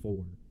season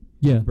 4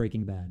 of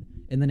Breaking Bad,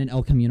 and then in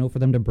El Camino for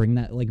them to bring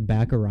that like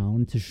back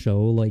around to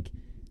show like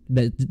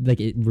that like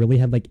it really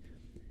had like,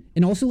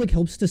 and also like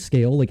helps to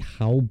scale like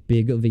how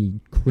big of a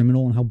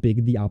criminal and how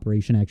big the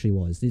operation actually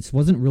was. This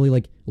wasn't really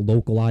like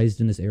localized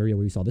in this area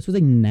where you saw. This was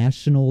a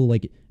national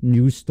like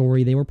news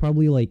story. They were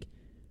probably like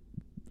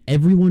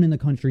everyone in the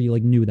country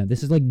like knew them.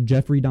 This is like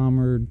Jeffrey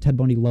Dahmer, Ted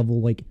Bundy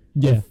level like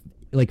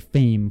like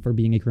fame for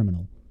being a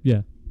criminal.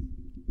 Yeah.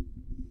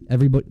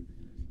 Everybody,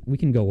 we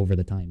can go over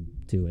the time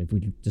too if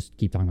we just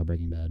keep talking about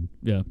Breaking Bad.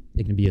 Yeah.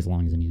 It can be as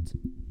long as it needs.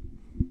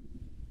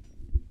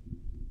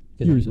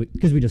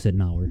 Because we just hit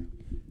an hour.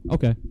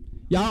 Okay.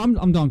 Yeah,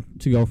 I'm down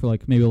to go for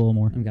like maybe a little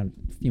more. I've got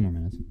a few more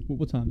minutes.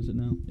 What time is it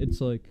now?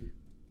 It's like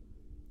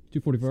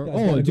 2:44.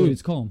 Oh, dude,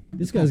 it's calm.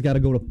 This guy's got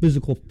to go to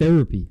physical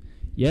therapy.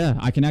 Yeah,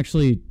 I can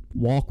actually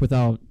walk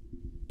without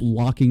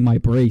locking my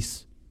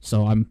brace.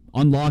 So I'm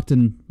unlocked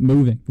and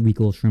moving. Weak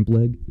little shrimp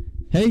leg.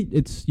 Hey,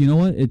 it's, you know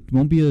what? It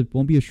won't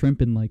be a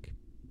shrimp in like.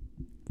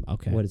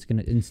 Okay. What it's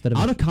gonna, instead of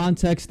out of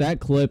context, that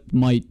clip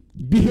might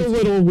be a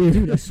little weird.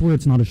 Dude, I swear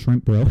it's not a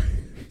shrimp, bro.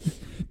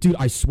 Dude,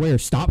 I swear,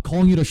 stop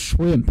calling it a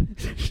shrimp.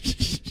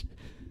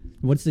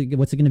 What's it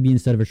gonna be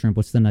instead of a shrimp?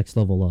 What's the next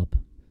level up?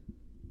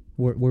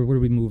 Where do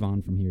we move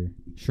on from here?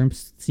 Shrimp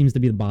seems to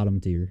be the bottom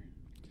tier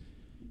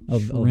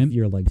of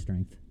your leg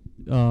strength.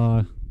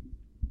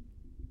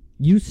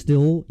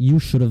 You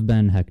should have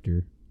been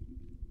Hector.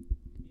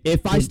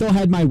 If I still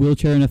had my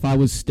wheelchair and if I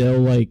was still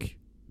like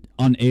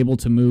unable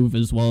to move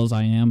as well as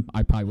I am,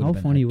 I probably would have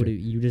been. How funny Hector. would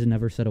it? You just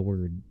never said a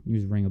word. You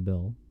just rang a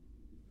bell.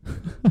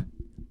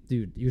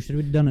 Dude, you should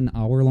have done an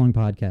hour-long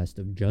podcast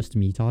of just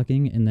me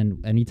talking, and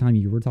then anytime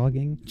you were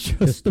talking,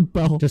 just the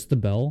bell. Just the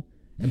bell.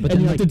 But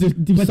then you have to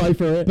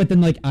decipher it. But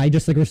then, like, I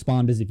just, like,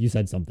 respond as if you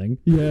said something.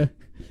 Yeah.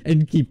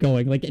 And keep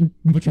going, like, and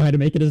try to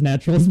make it as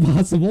natural as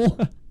possible.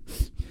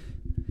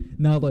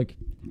 Now, like,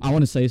 I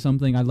want to say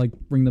something, I'd, like,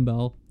 ring the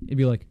bell. It'd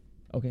be like,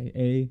 okay,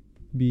 A,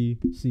 B,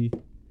 C,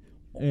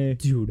 A.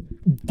 Dude.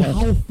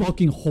 How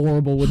fucking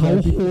horrible would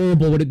that be? How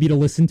horrible would it be to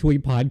listen to a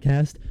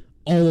podcast,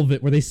 all of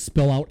it, where they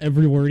spell out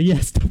every word he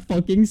has to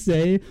fucking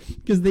say,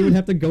 because they would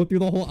have to go through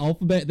the whole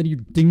alphabet, and then he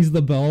dings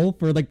the bell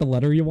for, like, the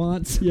letter he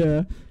wants.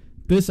 Yeah.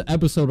 This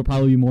episode will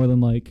probably be more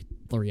than, like,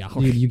 3 hours.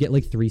 Dude, you get,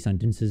 like, 3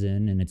 sentences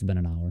in, and it's been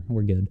an hour.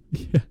 We're good.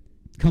 Yeah.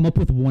 Come up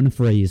with one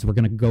phrase. We're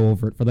going to go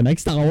over it for the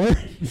next hour.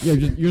 Yeah,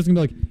 you're just going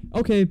to be like,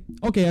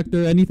 okay,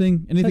 Hector,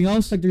 anything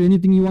else? Hector,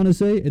 anything you want to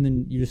say? And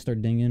then you just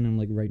start dinging and,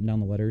 like, writing down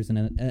the letters, and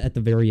then at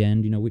the very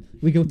end, you know,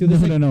 we go through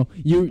this. No.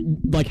 You,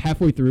 like,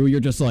 halfway through,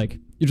 you're just like,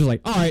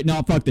 all right,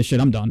 no, fuck this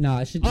shit, I'm done. Nah,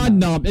 it should...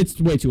 No, it's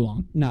way too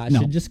long. Nah, it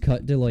should just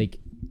cut to, like,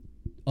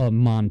 a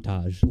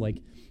montage. Like,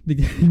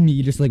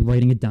 me just, like,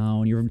 writing it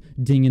down. You're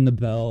dinging the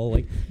bell,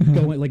 like,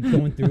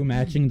 going through,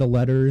 matching the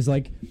letters,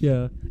 like...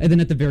 Yeah. And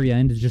then at the very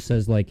end, it just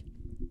says, like,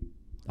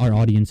 our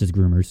audience is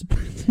groomers.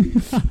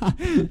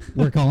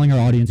 We're calling our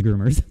audience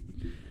groomers.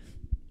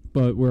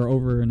 But we're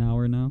over an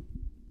hour now.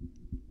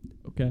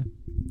 Okay.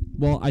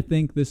 Well, I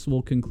think this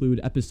will conclude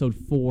episode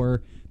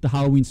 4, the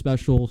Halloween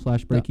special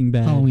 / Breaking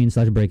Bad. Halloween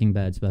 / Breaking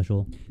Bad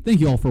special. Thank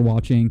you all for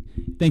watching.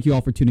 Thank you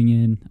all for tuning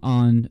in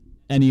on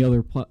any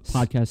other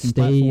podcasting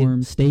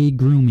platforms. Stay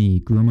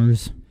groomy,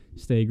 groomers.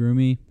 Stay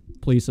groomy.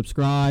 Please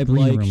subscribe,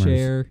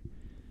 share.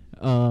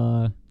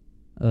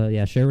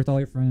 Yeah, share with all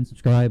your friends.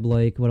 Subscribe,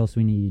 like. What else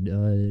we need?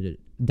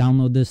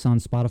 Download this on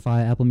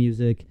Spotify, Apple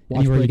Music,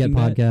 anywhere you get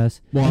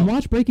podcasts. And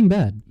watch Breaking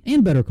Bad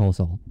and Better Call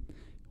Saul.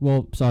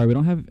 Well, sorry, we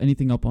don't have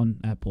anything up on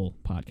Apple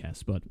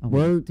Podcasts, but I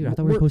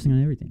thought we were posting on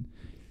everything.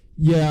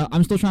 Yeah,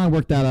 I'm still trying to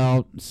work that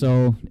out,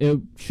 so it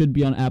should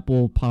be on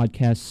Apple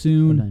Podcasts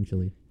soon.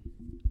 Eventually.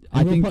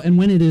 And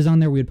when it is on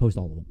there, we would post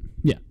all of them.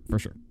 Yeah, for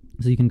sure.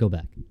 So you can go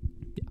back.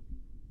 Yeah.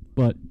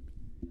 But,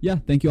 yeah,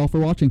 thank you all for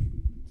watching.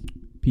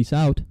 Peace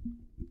out.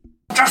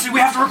 Jesse, we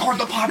have to record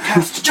the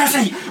podcast.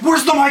 Jesse,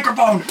 where's the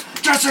microphone?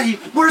 Jesse,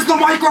 where's the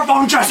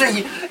microphone,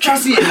 Jesse?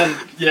 Jesse, and then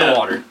the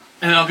water.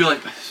 And I'll be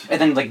like... And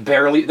then, like,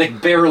 barely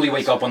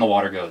wake up when the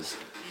water goes.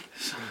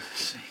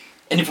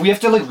 And if we have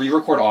to, like,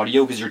 re-record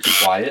audio because you're too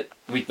quiet,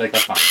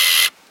 that's fine.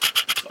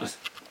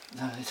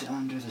 It's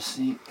under the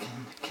sink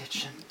in the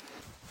kitchen.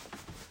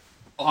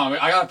 Oh,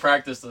 I gotta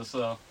practice this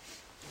though.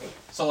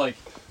 So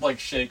like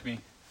shake me.